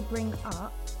decided to bring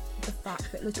up the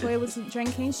fact that LaToya wasn't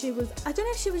drinking. I don't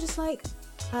know if she was just like,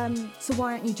 so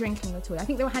why aren't you drinking, LaToya? I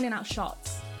think they were handing out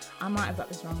shots. I might have got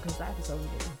this wrong because that episode was,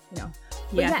 But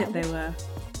yeah, I think they were.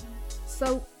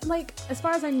 So, like, as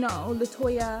far as I know,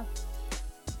 LaToya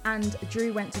and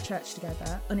Drew went to church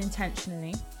together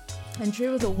unintentionally. And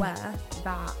Drew was aware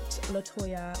that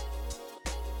LaToya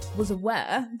was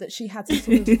aware that she had some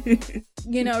sort of,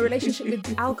 a relationship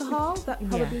with alcohol that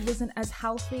probably wasn't as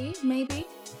healthy, maybe.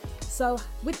 So,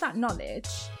 with that knowledge,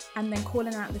 and then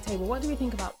calling her at the table, what do we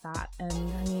think about that? And,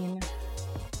 I mean,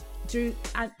 Drew,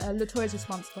 LaToya's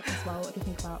response as well, what do you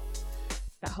think about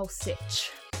that whole sitch?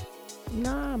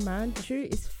 Nah, man, Drew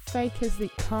is fake as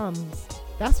it comes.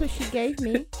 That's what she gave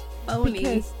me.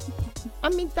 Because, I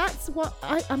mean, that's what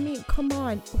I mean, come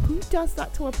on. Who does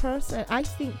that to a person? I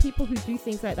think people who do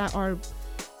things like that are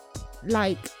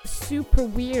like super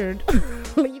weird.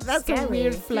 Like, that's Scary. a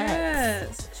weird flex.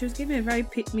 Yes. She was giving me a very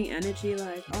pick-me energy,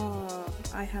 like, oh,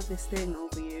 I have this thing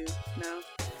over you now.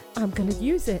 I'm gonna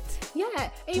use it. Yeah.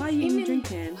 Why are you even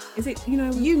drinking? Is it, You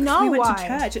know we went why. to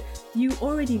church. You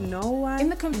already know why. In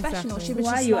the confessional, Exactly. she was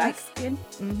Why are just you like, asking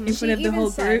Mm-hmm. in front of the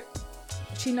whole group?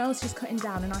 she knows she's cutting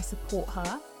down and I support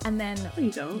her. And then No,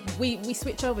 you don't. we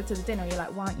switch over to the dinner. You're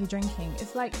like, why aren't you drinking?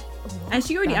 It's like, what? And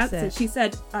she already That's answered. it. She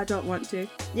said, I don't want to.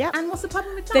 Yeah. And what's the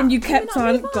problem with that? Then you Can we kept not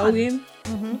on move going.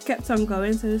 Mm-hmm. You kept on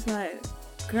going. So it's like,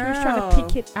 She girl. was trying to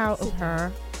pick it out of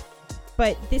her.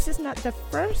 But this is not the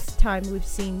first time we've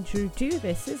seen Drew do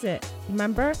this, is it?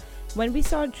 Remember when we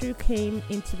saw Drew came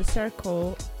into the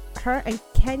circle, her and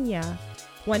Kenya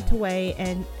went away,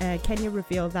 and Kenya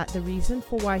revealed that the reason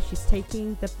for why she's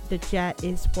taking the jet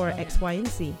is for X, Y, and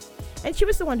Z. And she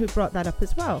was the one who brought that up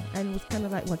as well, and was kind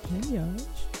of like, "What, Kenya?"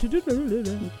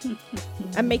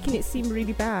 and making it seem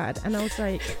really bad. And I was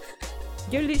like,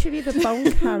 "You're literally the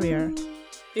bone carrier."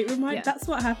 That's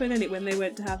what happened in it when they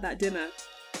went to have that dinner.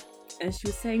 And she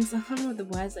was saying, so I can't remember the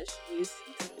words that she used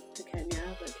to Kenya,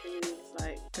 but Kenya was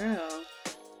like, girl,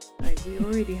 like, we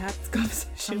already had this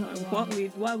conversation. Like,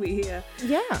 why are we here?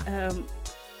 Yeah.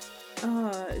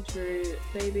 Drew,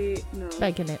 baby, no.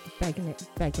 Begging it.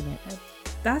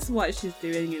 That's what she's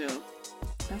doing,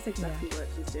 That's exactly what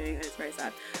she's doing, and it's very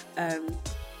sad.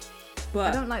 But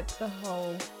I don't like the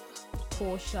whole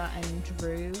Portia and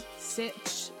Drew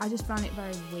sitch. I just found it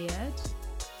very weird.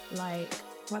 Like,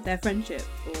 what, their friendship?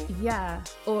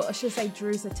 Or I should say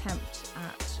Drew's attempt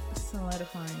at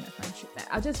solidifying a friendship there.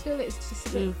 I just feel it's just a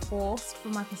bit forced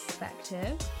from my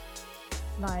perspective.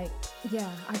 Like,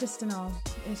 I just don't know.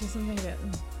 It's just something that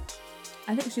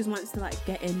I think she wants to like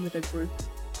get in with a group.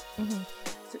 Mm-hmm.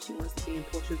 So she wants to be in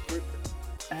Portia's group.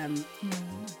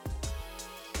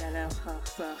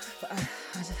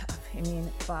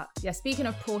 Speaking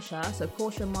of Portia, so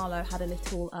Portia and Marlo had a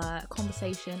little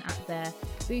conversation at their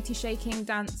booty shaking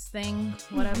dance thing,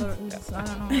 whatever it was, I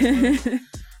don't know what it was.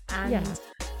 And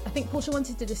I think Portia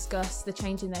wanted to discuss the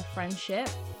change in their friendship,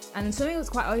 and something that was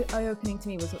quite eye-opening to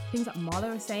me was things that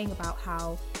Marlo was saying about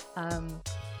how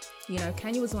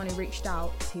Kenya was the one who reached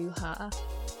out to her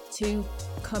to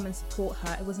come and support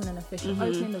her. It wasn't an official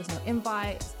opening, there was no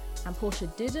invite, and Portia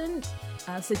didn't,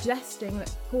 suggesting that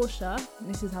Portia, and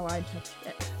this is how I interpret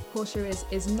it, Portia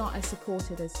is not as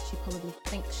supported as she probably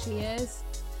thinks she is,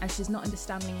 and she's not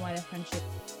understanding why their friendship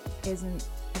isn't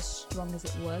as strong as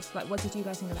it was. Like, what did you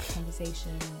guys think of that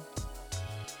conversation?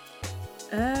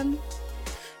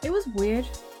 It was weird.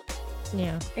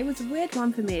 Yeah. It was a weird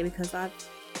one for me because I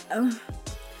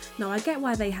get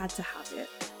why they had to have it,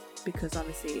 because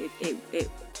obviously it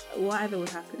whatever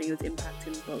was happening was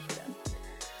impacting both of them.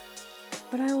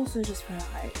 But I also just felt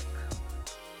like,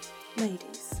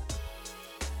 ladies,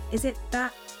 is it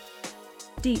that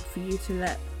deep for you to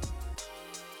let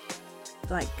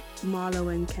like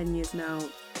Marlo and Kenya's now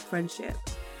friendship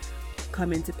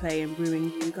come into play and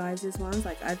ruin you guys' ones.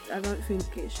 Like, I don't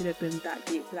think it should have been that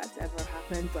deep for that to ever have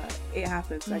happened, but it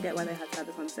happened, so I get why they had to have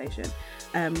the conversation.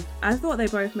 I thought they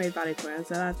both made valid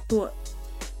points, and I thought,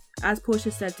 as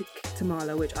Portia said to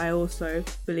Marlo, which I also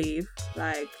believe,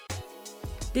 like,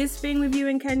 this thing with you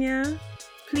and Kenya,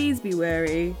 please be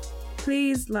wary.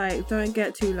 Please, like, don't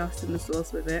get too lost in the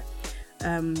sauce with it.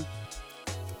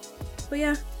 But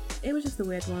yeah, it was just a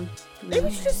weird one. It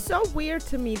was just so weird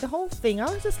to me, the whole thing. I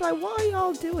was just like, what are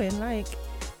y'all doing? Like,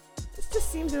 this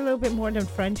just seems a little bit more than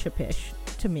friendship-ish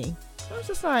to me. I was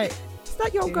just like, is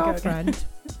that your girlfriend?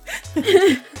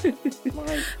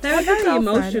 They're very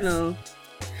emotional.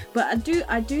 But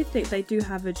I do think they do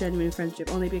have a genuine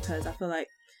friendship, only because I feel like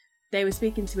they were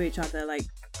speaking to each other, like,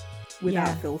 without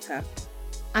a filter.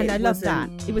 And I love that.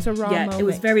 It was a raw moment. It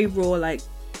was very raw, like,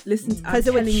 listen, because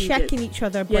they were checking each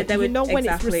other, but they when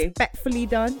exactly. it's respectfully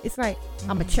done, it's like,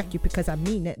 I'm gonna check you because I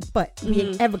mean it, but we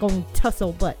ain't ever gonna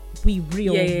tussle, but we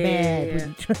real mad with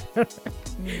each other.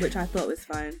 Which I thought was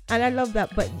fine. And I love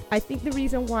that, but I think the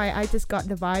reason why I just got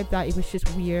the vibe that it was just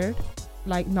weird,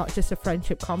 like not just a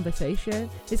friendship conversation,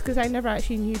 is because I never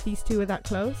actually knew these two were that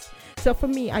close. So for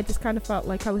me, I just kind of felt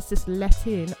like I was just let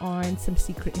in on some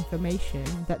secret information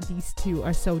that these two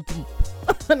are so deep.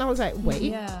 And I was like, wait.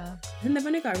 Yeah. And they've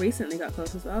only recently got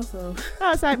close as well, so.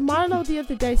 I was like, Marlo the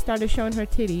other day started showing her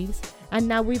titties, and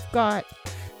now we've got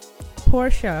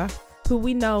Portia, who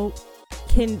we know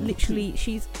can literally,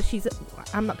 she's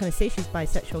I'm not going to say she's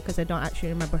bisexual because I don't actually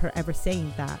remember her ever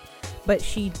saying that, but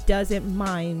she doesn't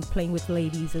mind playing with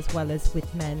ladies as well as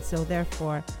with men. So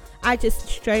therefore, I just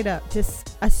straight up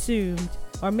just assumed,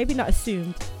 or maybe not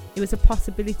assumed, it was a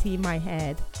possibility in my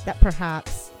head that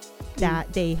perhaps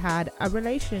that they had a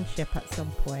relationship at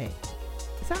some point.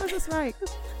 So I was just like,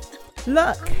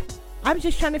 look, I'm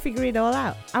just trying to figure it all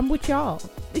out. I'm with y'all.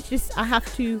 It's just I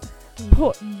have to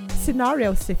put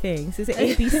scenarios to things. Is it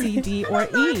A, B, C, D, or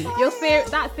E? Your theory,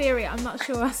 that theory, I'm not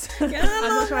sure. I'm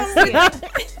not sure I see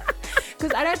it.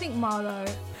 Because I don't think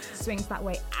Marlo swings that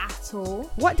way at all.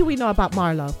 What do we know about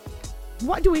Marlo?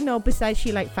 What do we know besides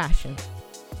she like fashion?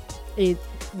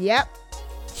 Yep,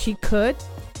 she could.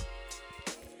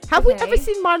 Have we ever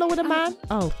seen Marlo with a man?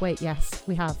 Oh wait, yes,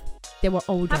 we have. They were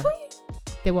older. Have we?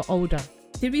 They were older.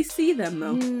 Did we see them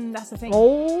though? That's the thing.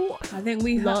 Oh, I think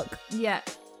we look. Yeah.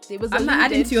 It was I'm not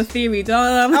alluded. adding to your theory, don't.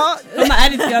 I'm not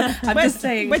adding to your. I'm just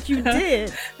saying. But you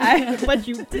did. But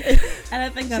you did. And I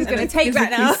think She's going to take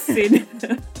that now.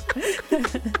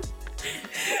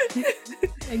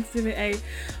 Exhibit A.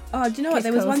 Oh, do you know what?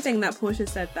 There was one thing that Portia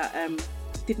said that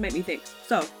did make me think.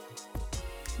 So,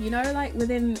 you know, like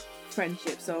within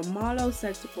friendship. So Marlo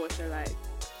said to Portia, like,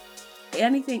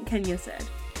 anything Kenya said,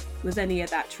 was any of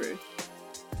that true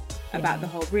about the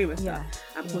whole rumor stuff?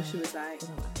 And Portia was like,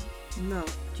 no.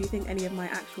 Do you think any of my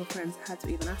actual friends had to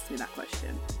even ask me that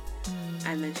question?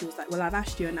 And then she was like, well, I've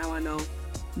asked you and now I know.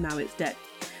 Now it's dead.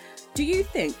 Do you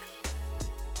think,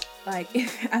 like,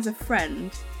 if, as a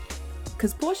friend,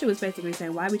 because Portia was basically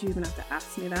saying, why would you even have to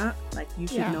ask me that? Like, you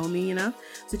should know me, you know?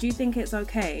 So do you think it's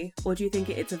okay, or do you think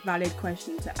it's a valid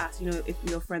question to ask, you know, if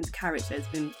your friend's character has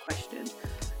been questioned?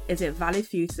 Is it valid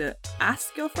for you to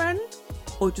ask your friend,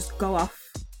 or just go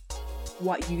off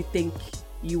what you think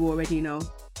you already know?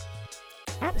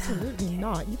 Absolutely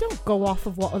not. You don't go off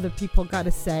of what other people gotta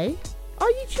say. Are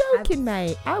you joking,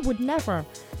 mate? I would never.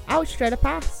 I would straight up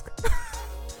ask.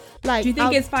 Like, do you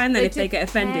think it's fine then if they get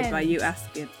offended by you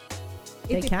asking?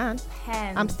 They can.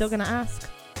 Depends. I'm still gonna ask.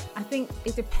 I think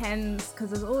it depends,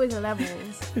 because there's always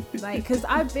levels. Like, because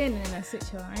I've been in a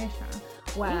situation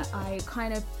where I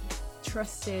kind of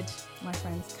trusted my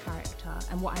friend's character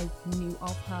and what I knew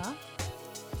of her,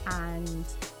 and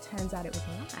turns out it was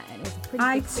a lie, and it was a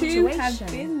pretty big situation. I too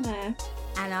have been there,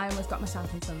 and I almost got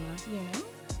myself in somewhere, you know,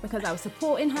 because I was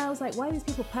supporting her. I was like, why are these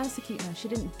people persecuting her? She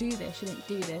didn't do this. She didn't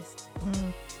do this.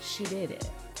 She did it,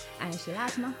 and she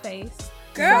lied to my face.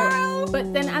 girl. So,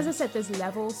 but then, as I said, there's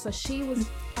levels. So she was,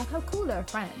 I could call her a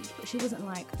friend, but she wasn't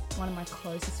like one of my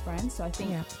closest friends. So I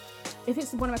think if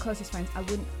it's one of my closest friends,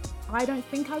 I don't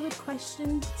think I would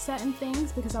question certain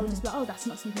things, because I would just be like, oh, that's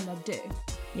not something I do.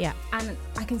 Yeah. And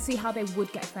I can see how they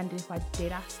would get offended if I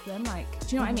did ask them. Like,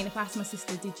 do you know what I mean? If I asked my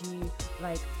sister, did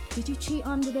you cheat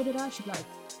on da-da-da-da? She'd be like,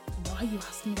 why are you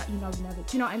asking that? You know, never. Do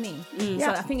you know what I mean? So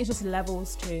I think it's just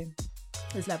levels to,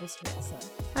 there's levels to it. So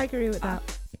I agree with that.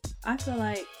 I feel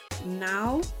like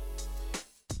now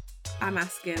I'm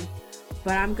asking,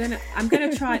 but I'm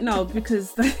gonna try. No,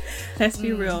 because let's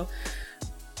be real.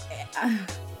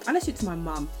 Unless it's my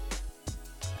mum,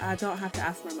 I don't have to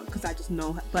ask my mum because I just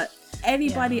know her. But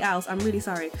anybody else, I'm really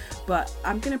sorry, but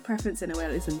I'm gonna preference in a way.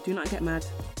 Listen, do not get mad.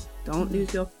 Don't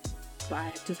lose your but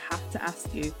I just have to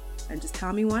ask you, and just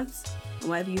tell me once, and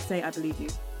whatever you say, I believe you.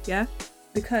 Yeah?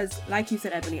 Because, like you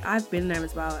said, Ebony, I've been there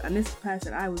as well, and this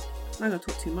person, I'm not going to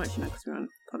talk too much, because we're on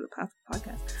public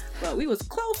podcast, but we was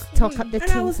close. Talk up the and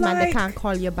I things, was man, like, they can't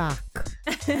call you back.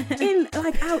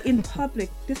 out in public,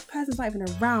 this person's not even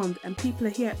around, and people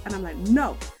are here, and I'm like,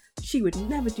 no, she would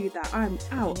never do that. I'm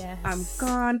out. Yes. I'm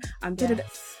gone. I'm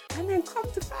Yes. and then come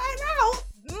to find out,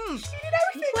 she did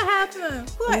everything. What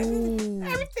happened? Like, Ooh.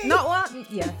 everything. Not one.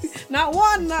 Yes. Not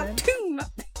one, not Listen. two, not.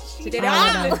 She did it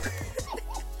Ah. all.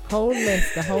 Whole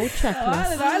list, the whole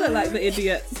checklist. I look like the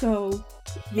idiot. So,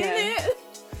 yeah, Innit?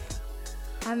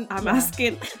 And I'm yeah.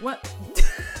 asking. What?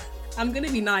 I'm gonna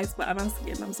be nice, but I'm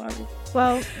asking. I'm sorry.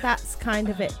 Well, that's kind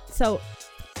of it. So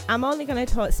I'm only going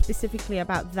to talk specifically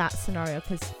about that scenario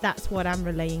because that's what I'm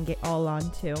relaying it all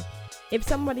on to. If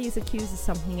somebody is accused of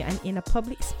something and in a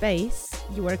public space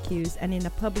you are accused, and in a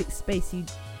public space you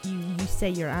say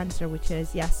your answer, which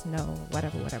is yes, no,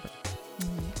 whatever.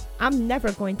 I'm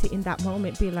never going to in that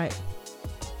moment be like,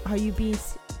 are you being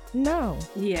no.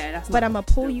 Yeah, that's. But I'm gonna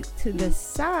pull you to the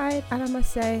side and I'm gonna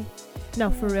say, no,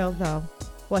 for real though,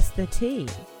 what's the tea?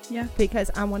 Yeah. Because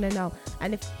I want to know.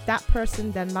 And if that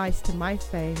person then lies to my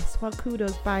face, well,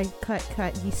 kudos, bye,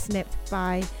 cut, you snipped,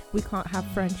 bye, we can't have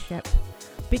friendship.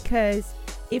 Because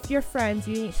if you're friends,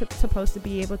 you ain't supposed to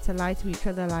be able to lie to each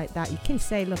other like that. You can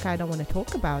say, look, I don't want to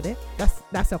talk about it.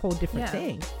 That's a whole different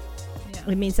thing.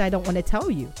 Yeah. It means I don't want to tell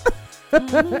you.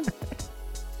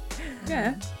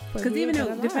 Yeah. Because even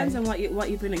though it depends on what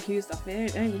you've been accused of,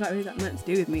 it ain't got really that much to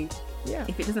do with me. Yeah.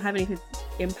 If it doesn't have any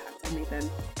impact on me, then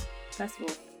first of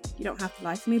all, you don't have to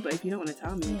lie to me. But if you don't want to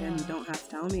tell me, then you don't have to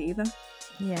tell me either.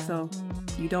 Yeah. So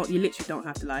you literally don't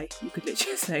have to lie. You could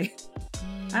literally say,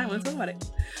 I don't want to talk about it,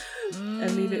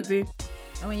 and leave it be.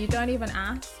 And when you don't even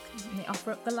ask, and they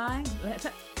offer up the lie,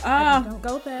 don't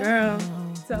go there. Girl.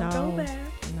 Don't go there.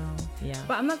 No. Yeah.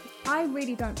 But I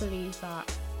really don't believe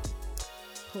that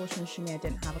Portia and Shamir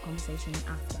didn't have a conversation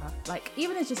after. Like,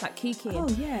 even it's just like Kiki. Oh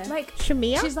yeah. Like,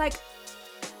 Shamir? she's like,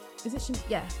 is it Shamir?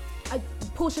 Yeah.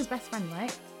 Portia's best friend,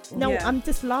 right? No, Yeah. I'm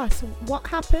just lost. What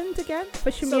happened again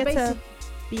for Shamir to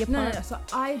be a part? No. So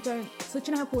I don't. So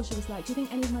do you know how Portia was like, do you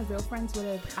think any of my real friends would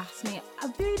have asked me?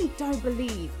 I really don't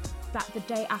believe that the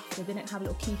day after they didn't have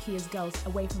little Kiki as girls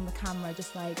away from the camera,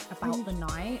 just like about the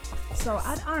night. So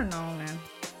I don't know, man.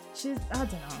 I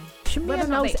don't know. Shamir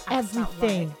knows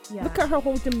everything. Right. Yeah. Look at her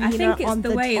whole demeanor I think it's on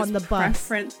the way on it's the bus.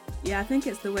 preference. Yeah, I think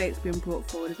it's the way it's been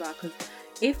brought forward as well. Because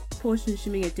if Portia and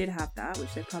Shamir did have that,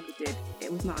 which they probably did,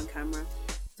 it was not on camera.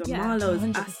 So Yeah, Marlo's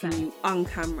 100%. asking you on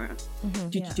camera,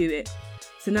 did Yeah. you do it?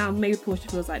 So now maybe Portia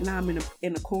feels like, now I'm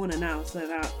in a corner now. So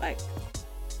now, like,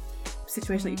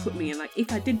 situation that you put me in, like,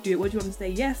 if I did do it, what do you want me to say?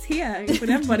 Yes, here, in front of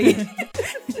everybody.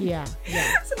 Yeah.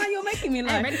 So now you're making me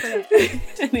like, I ain't ready for it.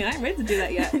 I mean, I ain't ready to do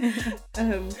that yet.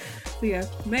 So yeah,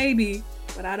 maybe,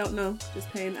 but I don't know. Just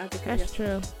playing advocate. That's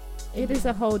true. It is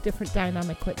a whole different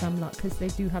dynamic with them lot because they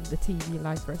do have the TV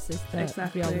life versus the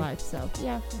Exactly. real life. So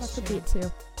yeah, that could be it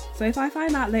too. So if I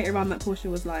find out later on that Portia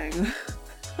was lying,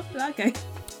 okay.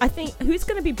 I think who's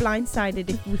going to be blindsided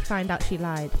if we find out she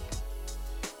lied?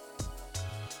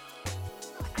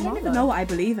 I don't even know what I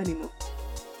believe anymore.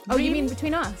 Oh, you mean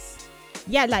between us?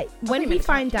 Yeah, like when think we it's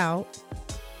find out,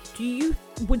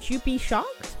 would you be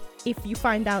shocked if you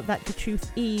find out that the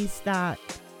truth is that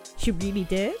she really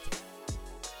did?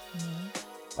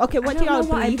 Okay, what do y'all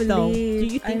believe though? Do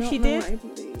you think she did?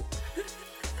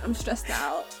 I'm stressed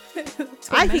out.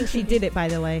 I think she did it, by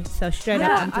the way. So straight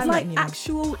up, I'm just like letting you know.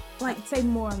 actual, like I'd say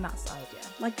more on that side, yeah.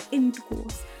 like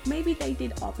intercourse. Maybe they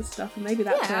did other stuff, and maybe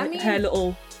that's Yeah, I her, mean, her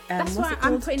little. That's what's why it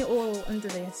I'm called? putting it all under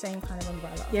the same kind of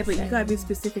umbrella. Yeah, but you So- gotta be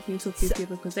specific when you talk to these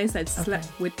people because they said slept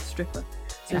Okay. with the stripper.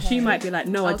 So Okay. she might be like,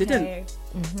 no, I didn't. Okay.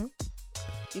 Mm-hmm.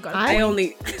 You got I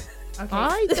only. Okay.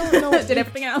 I don't know did if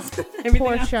everything else.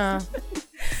 Portia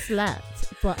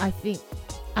slept, but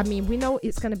I mean, we know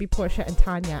it's going to be Portia and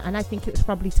Tanya, and I think it was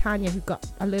probably Tanya who got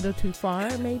a little too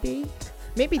far, maybe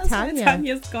That's why Tanya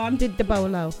Tanya's gone. did the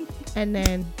bolo, and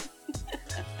then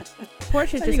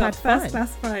Portia Tanya just got had first fun.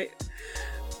 class fight.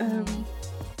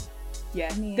 Yeah,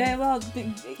 I mean-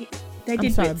 they I'm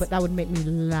did. sorry, bits. but that would make me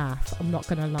laugh. I'm not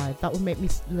gonna lie, that would make me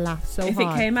laugh so if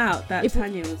hard. it came out that If-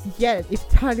 Tanya was, Yeah, if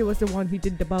Tanya was the one who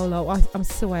did the bolo, I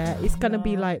swear it's gonna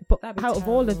be no, like. But that'd be out of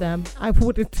all of terrible. them, I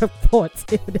wouldn't have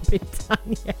thought it would have been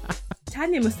Tanya.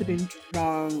 Tanya must have been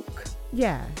drunk.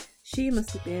 Yeah, She must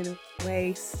have been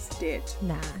wasted.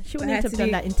 nah, she But wouldn't had have to done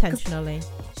do- that intentionally.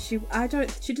 She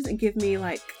doesn't give me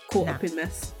like caught Nah. up in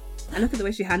mess. And look at the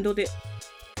way she handled it.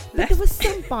 But there was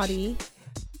somebody.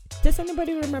 Does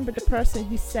anybody remember the person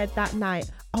who said that night,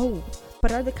 oh,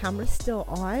 but are the cameras still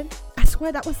on? I swear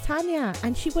swear that was Tanya,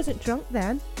 and she wasn't drunk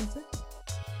then. Was it?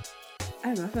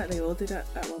 I don't know. I feel like they all did at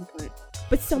one point.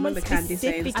 But someone remember Candy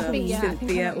saying specifically. stuff. I think, yeah, I think I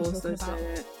Cynthia know what you're also talking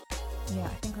said it. Yeah, I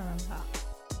think I remember that.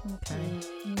 Okay.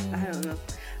 I don't know.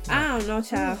 I don't know,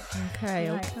 child. Okay.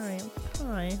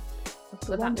 Right. But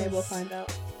that one day we'll was- find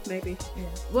out. Maybe. Yeah.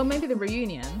 Well, maybe the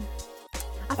reunion.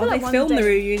 I feel Oh, they like one filmed the day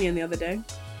reunion the other day.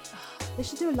 they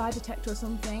should do a lie detector or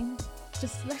something.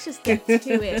 Let's just get to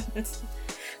it.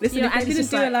 Listen, You know, if they and it's didn't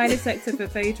just do a like- lie detector for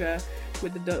Phaedra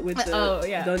with the oh,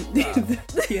 yeah.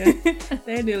 yeah,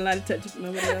 they ain't doing a lie detector for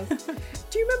nobody else.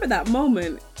 Do you remember that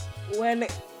moment when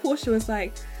Portia was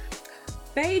like,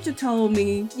 Phaedra told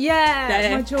me Yeah,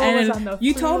 that, my jaw was and on the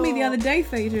you told me the floor. other day,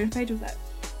 Phaedra, and Phaedra was like,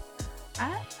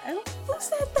 who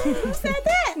said that? Who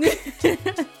said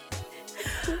that?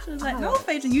 Portia was like, no,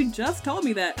 Phaedra, you just told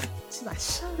me that. She's like,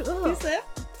 shut You up, said,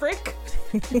 frick.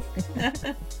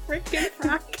 freaking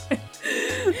frack.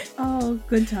 Oh,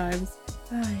 good times.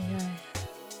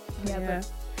 Yeah,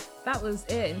 but that was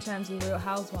it in terms of Real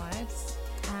Housewives.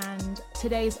 And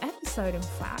today's episode, in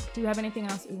fact, do you have anything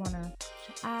else that we want to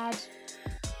add?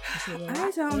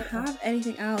 I don't have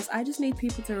anything else. I just need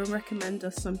people to recommend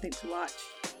us something to watch.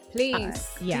 Please.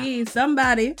 Yeah. Please,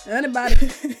 somebody, anybody.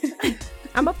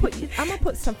 I'm gonna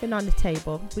put something on the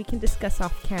table. We can discuss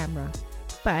off camera.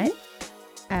 But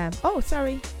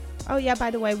sorry. Oh yeah, by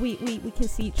the way, we can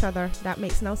see each other. That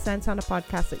makes no sense on a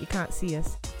podcast that you can't see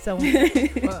us. So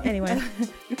anyway.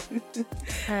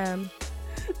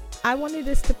 I wanted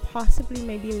us to possibly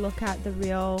maybe look at the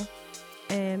real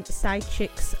side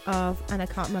chicks of, and I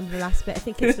can't remember the last bit. I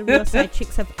think it's the real side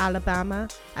chicks of Alabama.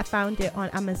 I found it on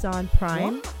Amazon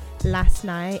Prime last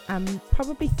night. I'm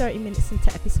probably 30 minutes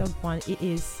into episode 1. It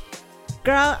is,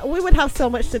 girl, we would have so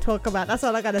much to talk about. That's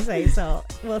all I gotta say. So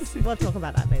we'll talk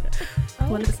about that later.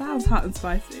 Well, it sounds hot and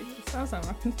spicy. Sounds like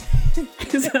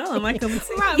So am I coming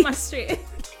to right on my street.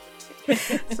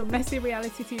 Some messy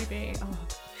reality TV. Oh.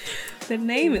 The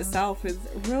name itself is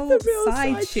real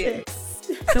side chicks.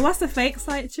 So what's a fake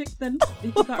side chick then?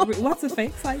 If you got what's a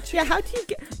fake side chick?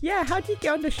 Yeah, how do you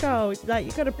get on the show? Like,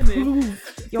 you gotta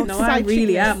prove your No, side I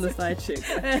really chickness. am the side chick.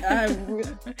 You gotta bring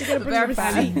your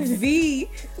Verify.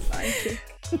 receipts. The side chick.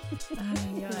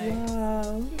 Yeah.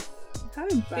 Wow. How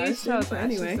These embarrassing. shows are But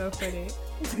actually anyway. so funny.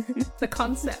 The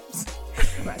concepts.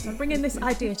 Right, so I'm bringing this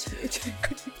idea to you.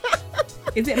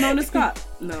 Is it Mona Scott?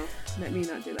 No, let me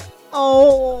not do that.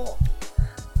 Oh,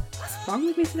 What's wrong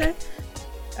with me today?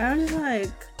 I'm just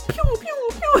like, pew, pew,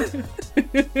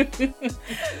 pew.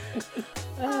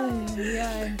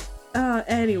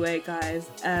 Anyway, guys,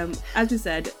 as you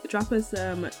said, drop us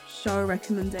some show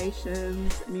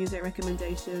recommendations, music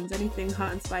recommendations, anything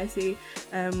hot and spicy.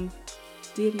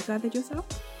 Did you gathered yourself?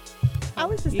 I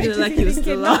was just You look like thinking, you were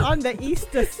still not up. on the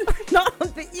Easter, not on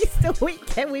the Easter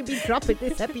weekend. We be dropping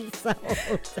this episode.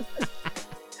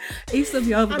 Easter will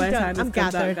be over I'm by the done. time this I'm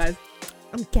comes gathered. out, guys.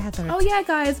 I'm gathered. Oh yeah,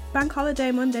 guys, bank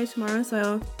holiday Monday tomorrow,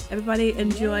 so everybody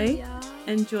enjoy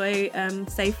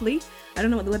safely. I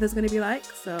don't know what the weather's going to be like,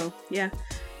 so yeah,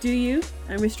 do you?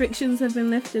 And restrictions have been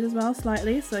lifted as well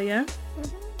slightly, so yeah,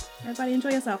 everybody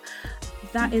enjoy yourself.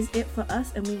 That is it for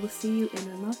us, and we will see you in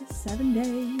another 7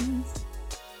 days.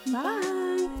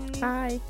 Bye. Bye.